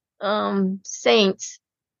little saints.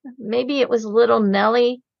 Maybe it was little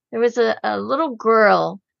Nellie. There was a little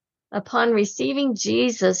girl, upon receiving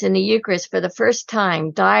Jesus in the Eucharist for the first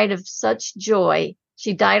time, died of such joy.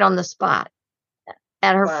 She died on the spot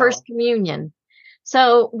at her first communion.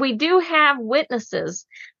 So we do have witnesses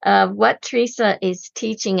of what Teresa is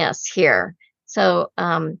teaching us here. So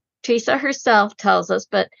Teresa herself tells us,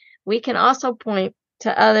 but we can also point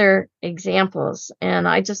to other examples. And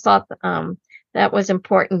I just thought that was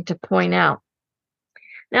important to point out.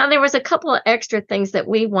 Now, there was a couple of extra things that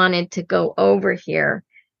we wanted to go over here.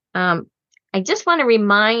 I just want to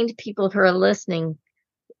remind people who are listening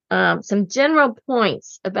some general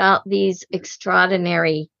points about these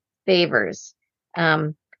extraordinary favors.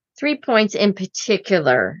 3 points in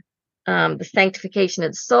particular: the sanctification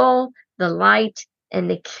of the soul, the light, and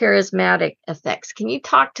the charismatic effects. Can you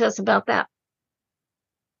talk to us about that?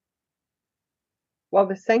 while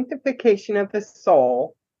the sanctification of the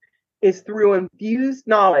soul is through infused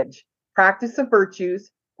knowledge, practice of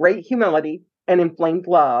virtues, great humility, and inflamed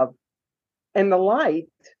love. And the light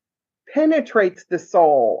penetrates the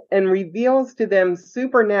soul and reveals to them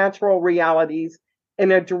supernatural realities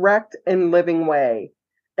in a direct and living way,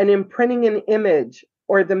 and imprinting an image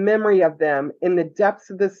or the memory of them in the depths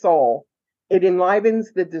of the soul. It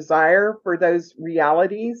enlivens the desire for those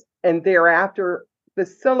realities and thereafter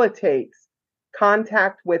facilitates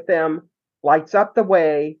contact with them, lights up the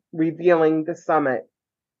way, revealing the summit.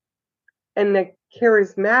 And the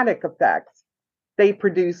charismatic effects, they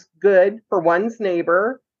produce good for one's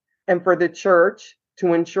neighbor and for the church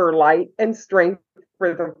to ensure light and strength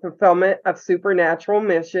for the fulfillment of supernatural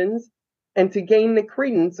missions and to gain the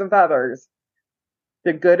credence of others.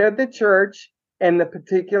 The good of the church and the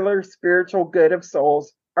particular spiritual good of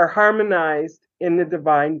souls are harmonized in the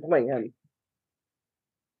divine plan.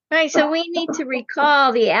 Right, so we need to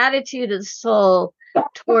recall the attitude of the soul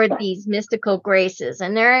toward these mystical graces.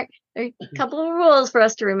 And there are a couple of rules for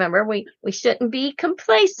us to remember. We shouldn't be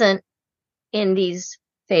complacent in these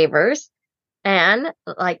favors. And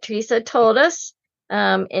like Teresa told us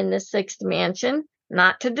in the sixth mansion,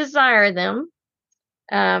 not to desire them.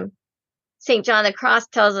 St. John the Cross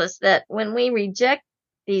tells us that when we reject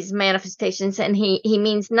these manifestations, and he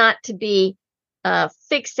means not to be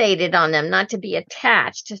fixated on them, not to be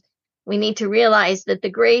attached. We need to realize that the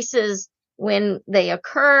graces, when they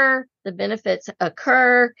occur, the benefits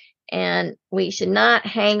occur, and we should not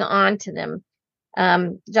hang on to them.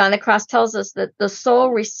 John the Cross tells us that the soul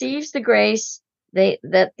receives the grace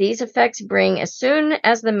that these effects bring as soon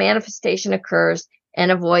as the manifestation occurs and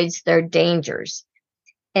avoids their dangers.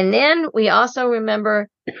 And then we also remember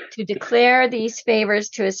to declare these favors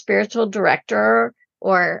to a spiritual director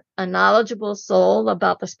or a knowledgeable soul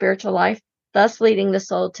about the spiritual life, thus leading the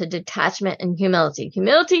soul to detachment and humility.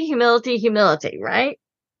 Humility, humility, humility, right?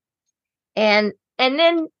 And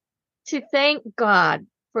then to thank God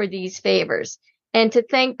for these favors, and to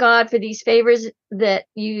thank God for these favors that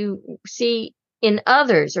you see in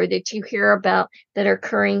others or that you hear about that are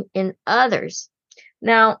occurring in others.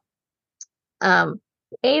 Now,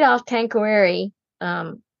 Adolf Tanqueray,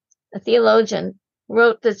 a theologian,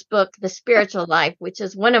 wrote this book, The Spiritual Life, which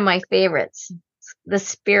is one of my favorites, The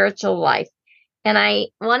Spiritual Life. And I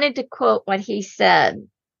wanted to quote what he said.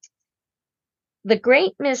 The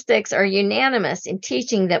great mystics are unanimous in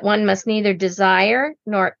teaching that one must neither desire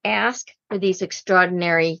nor ask for these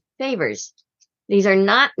extraordinary favors. These are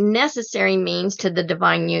not necessary means to the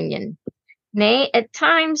divine union. Nay, at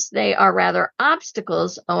times they are rather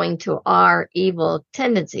obstacles owing to our evil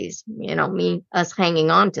tendencies, us hanging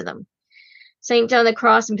on to them. St. John the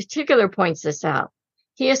Cross in particular points this out.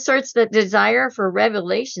 He asserts that desire for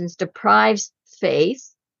revelations deprives faith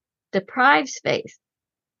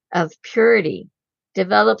of purity,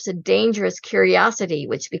 develops a dangerous curiosity,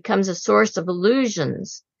 which becomes a source of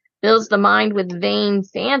illusions, fills the mind with vain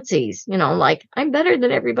fancies, like I'm better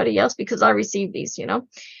than everybody else because I received these,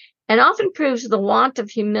 and often proves the want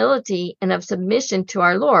of humility and of submission to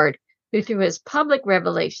our Lord, who through his public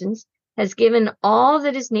revelations has given all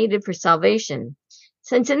that is needed for salvation.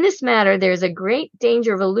 Since in this matter there is a great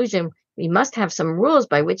danger of illusion, we must have some rules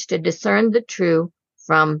by which to discern the true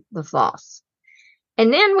from the false.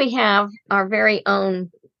 And then we have our very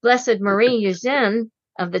own Blessed Marie Eugene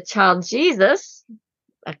of the Child Jesus,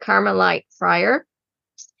 a Carmelite friar,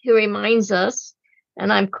 who reminds us,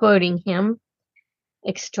 and I'm quoting him,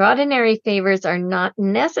 extraordinary favors are not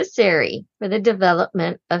necessary for the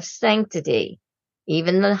development of sanctity,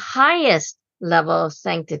 even the highest level of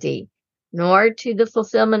sanctity, nor to the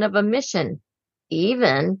fulfillment of a mission,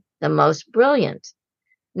 even the most brilliant.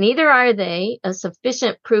 Neither are they a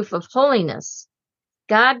sufficient proof of holiness.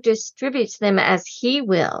 God distributes them as he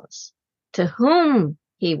wills, to whom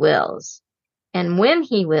he wills, and when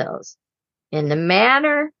he wills, in the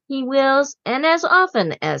manner he wills, and as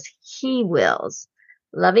often as he wills.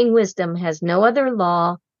 Loving wisdom has no other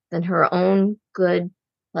law than her own good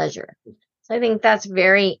pleasure. So I think that's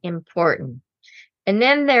very important. And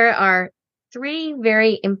then there are three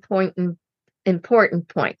very important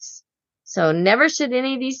points. So never should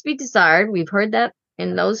any of these be desired. We've heard that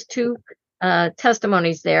in those two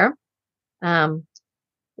testimonies there.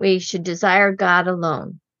 We should desire God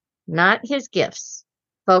alone, not his gifts.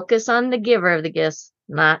 Focus on the giver of the gifts,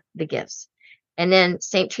 not the gifts. And then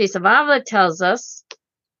St. Teresa of Avila tells us,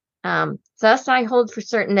 thus I hold for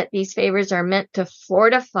certain that these favors are meant to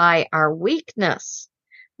fortify our weakness,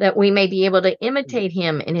 that we may be able to imitate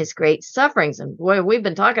him in his great sufferings. And boy, we've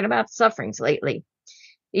been talking about sufferings lately.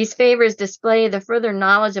 These favors display the further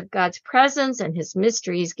knowledge of God's presence and his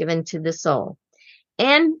mysteries given to the soul.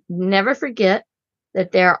 And never forget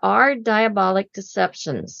that there are diabolic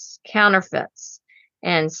deceptions, counterfeits,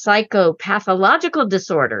 and psychopathological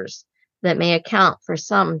disorders that may account for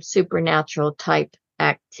some supernatural type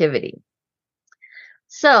activity.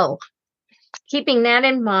 So, keeping that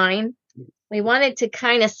in mind, we wanted to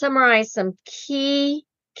kind of summarize some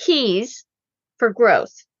keys for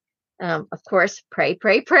growth. Of course, pray,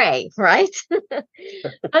 right?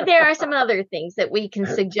 But there are some other things that we can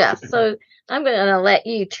suggest. So I'm going to let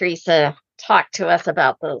you, Teresa, talk to us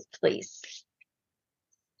about those, please.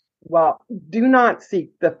 Well, do not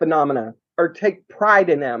seek the phenomena or take pride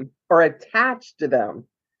in them or attach to them.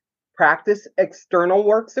 Practice external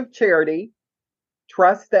works of charity.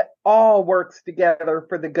 Trust that all works together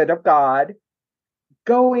for the good of God.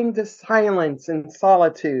 Go into silence and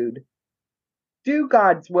solitude. Do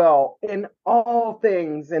God's will in all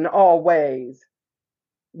things, in all ways.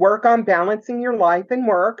 Work on balancing your life and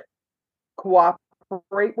work.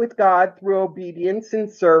 Cooperate with God through obedience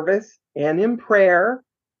and service and in prayer.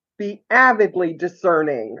 Be avidly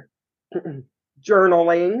discerning.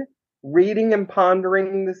 Journaling, reading and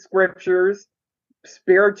pondering the scriptures,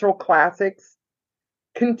 spiritual classics.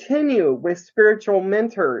 Continue with spiritual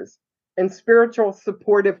mentors and spiritual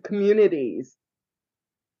supportive communities.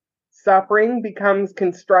 Suffering becomes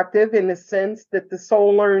constructive in the sense that the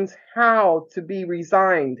soul learns how to be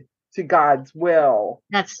resigned to God's will.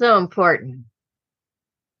 That's so important.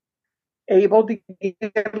 Able to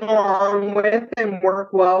get along with and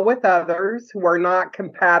work well with others who are not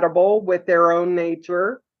compatible with their own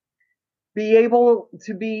nature. Be able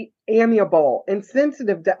to be amiable and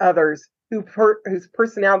sensitive to others whose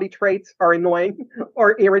personality traits are annoying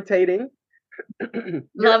or irritating.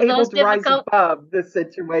 You're able to rise above the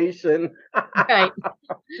situation. Right.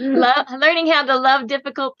 Learning how to love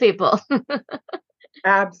difficult people.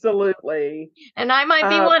 Absolutely. And I might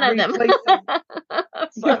be one of them.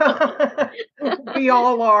 We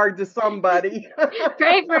all are to somebody.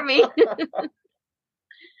 Pray for me.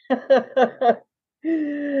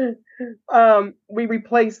 We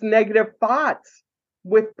replace negative thoughts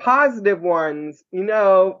with positive ones.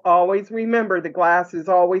 Always remember the glass is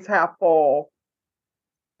always half full.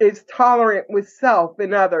 Is tolerant with self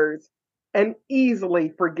and others and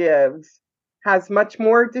easily forgives. Has much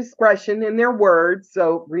more discretion in their words.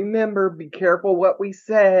 So remember, be careful what we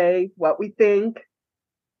say, what we think,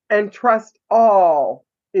 and trust all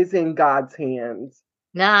is in God's hands.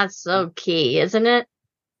 That's so key, isn't it?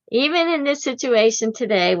 Even in this situation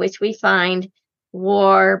today, which we find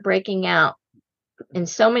war breaking out in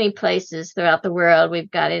so many places throughout the world. We've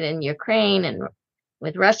got it in Ukraine and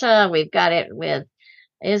with Russia. We've got it with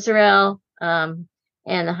Israel and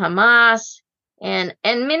the Hamas and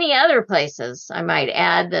many other places. I might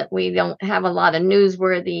add that we don't have a lot of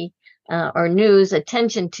newsworthy or news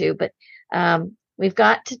attention to, but we've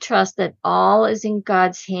got to trust that all is in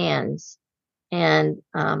God's hands. And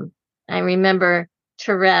I remember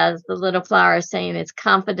Therese, the little flower, saying it's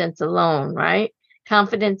confidence alone, right?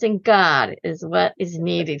 Confidence in God is what is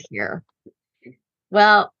needed here.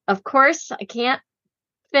 Well, of course, I can't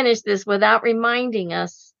finish this without reminding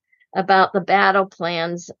us about the battle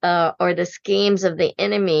plans or the schemes of the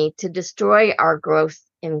enemy to destroy our growth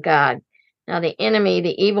in God. Now, the enemy,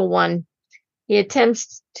 the evil one, he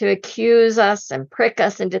attempts to accuse us and prick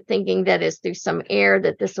us into thinking that it's through some error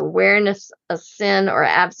that this awareness of sin or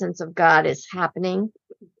absence of God is happening,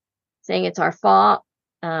 saying it's our fault.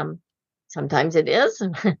 Sometimes it is,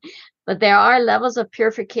 but there are levels of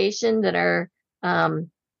purification that are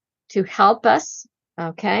to help us,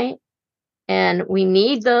 okay? And we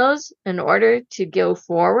need those in order to go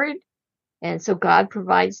forward. And so God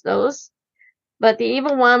provides those. But the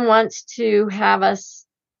evil one wants to have us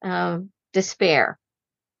despair,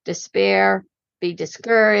 be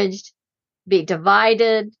discouraged, be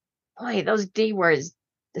divided. Boy, those D words,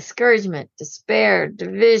 discouragement, despair,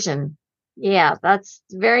 division. Yeah, that's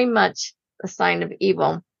very much a sign of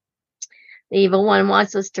evil. The evil one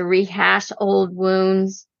wants us to rehash old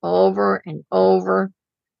wounds over and over.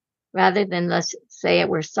 Rather than let's say it,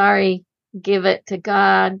 we're sorry, give it to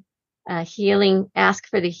God, healing, ask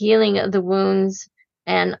for the healing of the wounds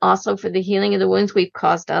and also for the healing of the wounds we've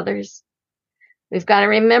caused others. We've got to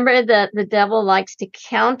remember that the devil likes to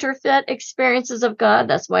counterfeit experiences of God.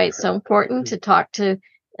 That's why it's so important to talk to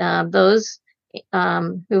those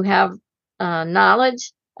who have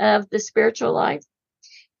knowledge of the spiritual life.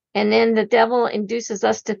 And then the devil induces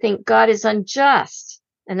us to think God is unjust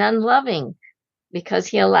and unloving because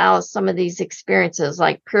he allows some of these experiences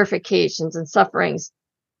like purifications and sufferings.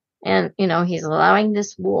 And, he's allowing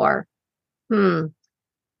this war.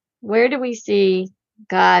 Where do we see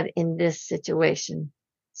God in this situation?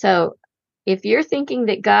 So if you're thinking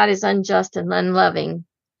that God is unjust and unloving,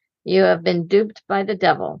 you have been duped by the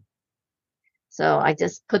devil. So I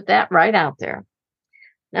just put that right out there.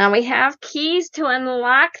 Now we have keys to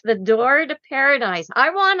unlock the door to paradise.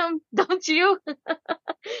 I want them, don't you?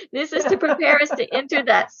 This is to prepare us to enter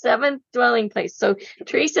that seventh dwelling place. So,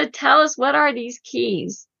 Teresa, tell us, what are these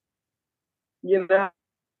keys? You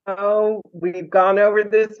know, we've gone over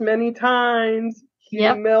this many times.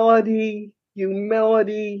 Yep. Humility,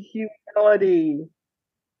 humility, humility.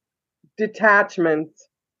 Detachment,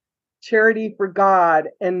 charity for God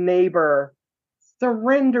and neighbor.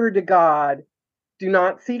 Surrender to God. Do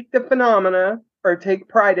not seek the phenomena or take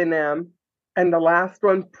pride in them. And the last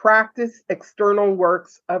one, practice external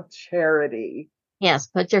works of charity. Yes,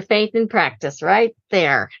 put your faith in practice right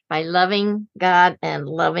there by loving God and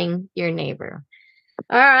loving your neighbor.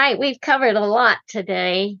 All right, we've covered a lot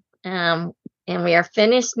today, and we are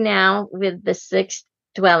finished now with the sixth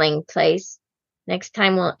dwelling place. Next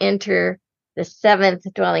time we'll enter the seventh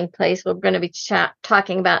dwelling place. We're going to be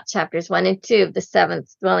talking about chapters 1 and 2 of the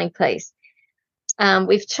seventh dwelling place.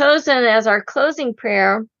 We've chosen as our closing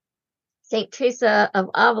prayer St. Teresa of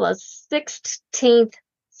Avila's 16th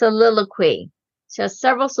soliloquy. She has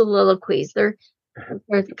several soliloquies. They're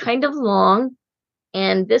kind of long,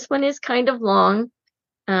 and this one is kind of long,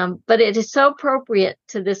 but it is so appropriate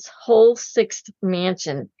to this whole sixth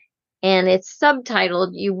mansion. And it's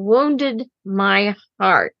subtitled, "You Wounded My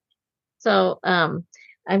Heart." So I'm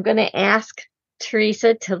going to ask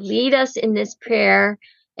Teresa to lead us in this prayer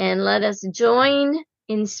and let us join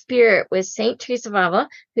in spirit with St. Teresa of Avila,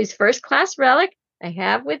 whose first class relic I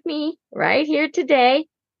have with me right here today.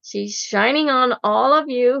 She's shining on all of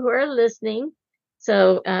you who are listening.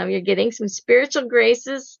 So you're getting some spiritual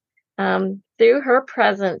graces through her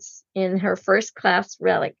presence in her first class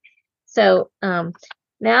relic. So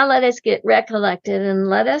now let us get recollected and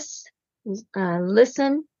let us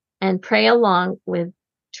listen and pray along with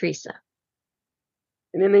Teresa.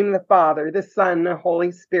 In the name of the Father, the Son, and the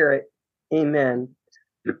Holy Spirit. Amen.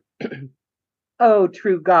 O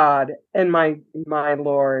true God and my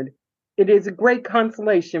Lord, it is a great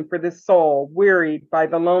consolation for the soul wearied by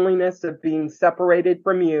the loneliness of being separated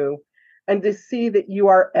from you, and to see that you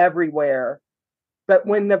are everywhere. But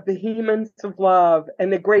when the vehemence of love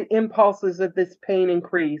and the great impulses of this pain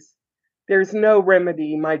increase, there's no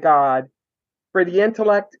remedy, my God. For the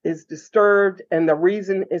intellect is disturbed, and the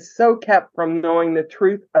reason is so kept from knowing the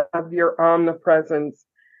truth of your omnipresence,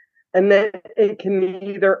 and that it can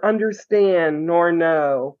neither understand nor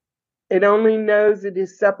know. It only knows it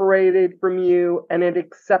is separated from you, and it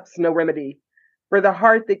accepts no remedy. For the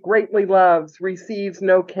heart that greatly loves receives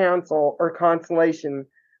no counsel or consolation,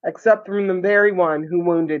 except from the very one who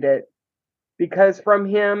wounded it, because from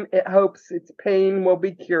him it hopes its pain will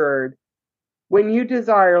be cured. When you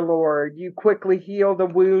desire, Lord, you quickly heal the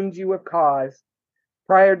wounds you have caused.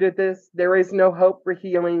 Prior to this, there is no hope for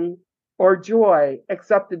healing or joy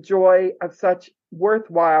except the joy of such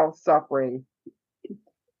worthwhile suffering.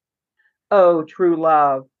 Oh, true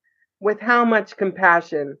love, with how much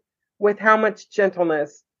compassion, with how much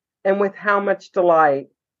gentleness, and with how much delight,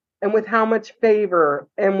 and with how much favor,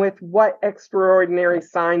 and with what extraordinary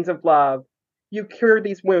signs of love you cure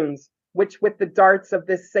these wounds, which with the darts of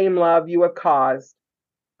this same love you have caused.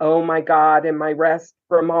 O my God, and my rest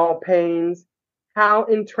from all pains, how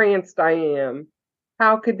entranced I am.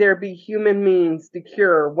 How could there be human means to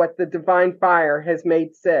cure what the divine fire has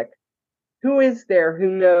made sick? Who is there who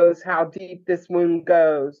knows how deep this wound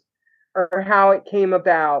goes, or how it came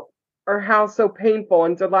about, or how so painful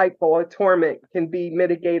and delightful a torment can be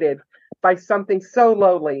mitigated by something so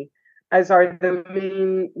lowly as are the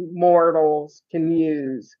mean mortals can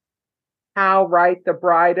use? How right the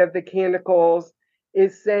bride of the Canticles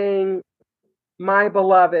is saying, my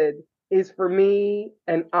beloved is for me,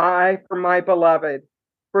 and I for my beloved.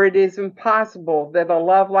 For it is impossible that a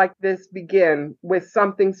love like this begin with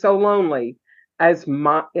something so lonely as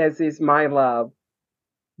is my love.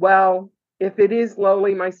 Well, if it is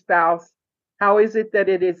lowly, my spouse, how is it that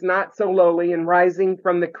it is not so lowly in rising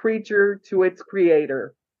from the creature to its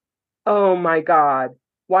creator? Oh my God,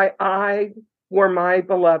 why I, for my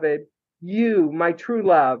beloved, you, my true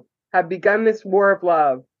love, have begun this war of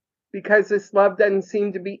love, because this love doesn't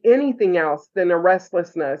seem to be anything else than a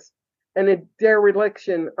restlessness and a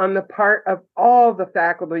dereliction on the part of all the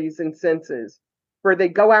faculties and senses, for they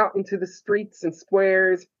go out into the streets and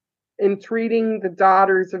squares, entreating the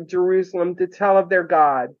daughters of Jerusalem to tell of their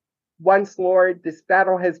God. Once, Lord, this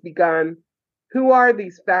battle has begun. Who are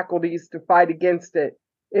these faculties to fight against it,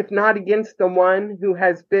 if not against the one who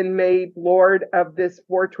has been made Lord of this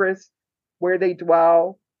fortress where they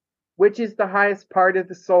dwell, which is the highest part of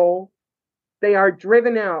the soul? They are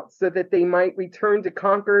driven out so that they might return to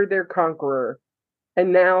conquer their conqueror.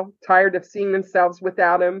 And now, tired of seeing themselves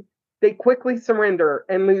without him, they quickly surrender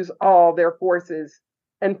and lose all their forces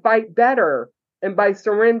and fight better. And by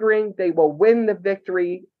surrendering, they will win the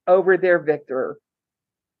victory over their victor.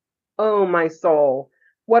 Oh, my soul,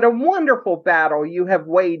 what a wonderful battle you have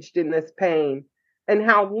waged in this pain, and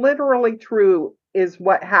how literally true is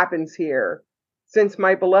what happens here. Since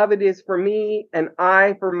my beloved is for me and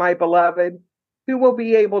I for my beloved, who will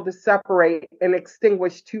be able to separate and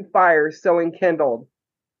extinguish two fires so enkindled?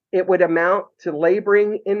 It would amount to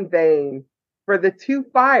laboring in vain, for the two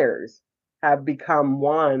fires have become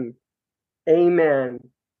one. Amen.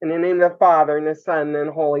 In the name of the Father, and the Son, and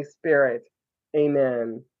the Holy Spirit.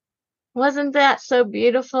 Amen. Wasn't that so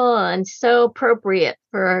beautiful and so appropriate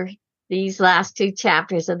for these last two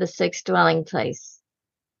chapters of the sixth dwelling place?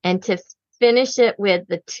 And to finish it with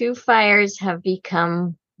the two fires have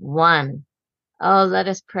become one. Oh, let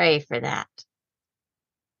us pray for that.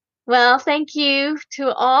 Well, thank you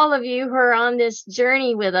to all of you who are on this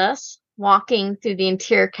journey with us, walking through the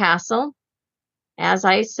interior castle. As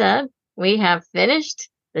I said, we have finished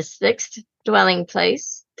the sixth dwelling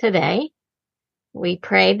place today. We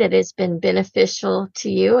pray that it's been beneficial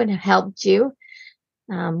to you and helped you.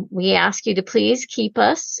 We ask you to please keep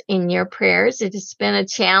us in your prayers. It has been a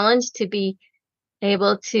challenge to be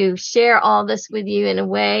able to share all this with you in a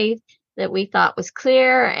way that we thought was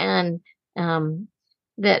clear and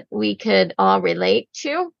that we could all relate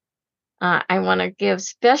to. I want to give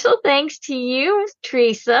special thanks to you,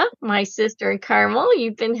 Teresa, my sister in Carmel.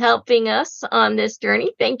 You've been helping us on this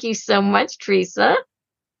journey. Thank you so much, Teresa.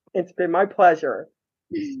 It's been my pleasure.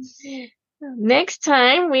 Next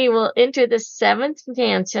time, we will enter the seventh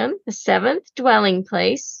mansion, the seventh dwelling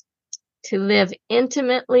place, to live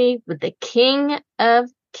intimately with the King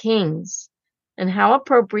of Kings. And how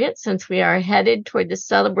appropriate, since we are headed toward the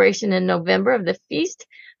celebration in November of the feast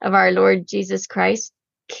of our Lord Jesus Christ,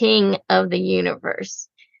 King of the universe.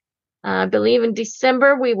 I believe in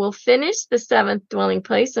December we will finish the seventh dwelling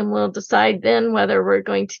place, and we'll decide then whether we're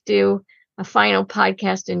going to do a final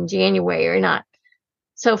podcast in January or not.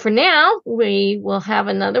 So for now, we will have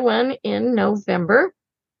another one in November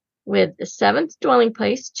with the seventh dwelling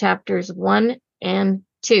place, chapters 1 and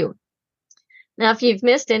 2. Now, if you've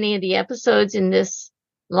missed any of the episodes in this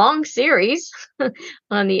long series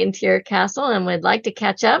on the interior castle and would like to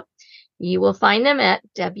catch up, you will find them at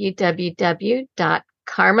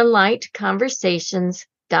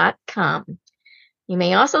www.carmeliteconversations.com. You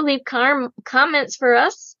may also leave comments for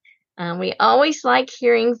us. We always like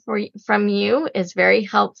hearing from you. It's very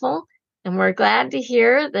helpful. And we're glad to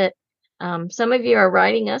hear that some of you are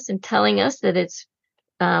writing us and telling us that it's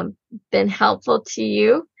been helpful to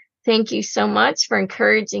you. Thank you so much for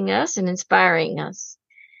encouraging us and inspiring us.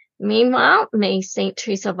 Meanwhile, may St.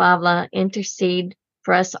 Teresa of Avila intercede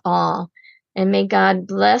for us all. And may God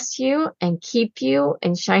bless you and keep you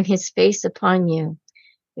and shine his face upon you.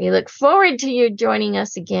 We look forward to you joining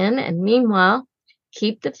us again. And meanwhile,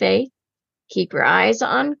 keep the faith, keep your eyes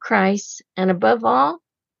on Christ, and above all,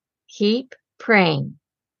 keep praying.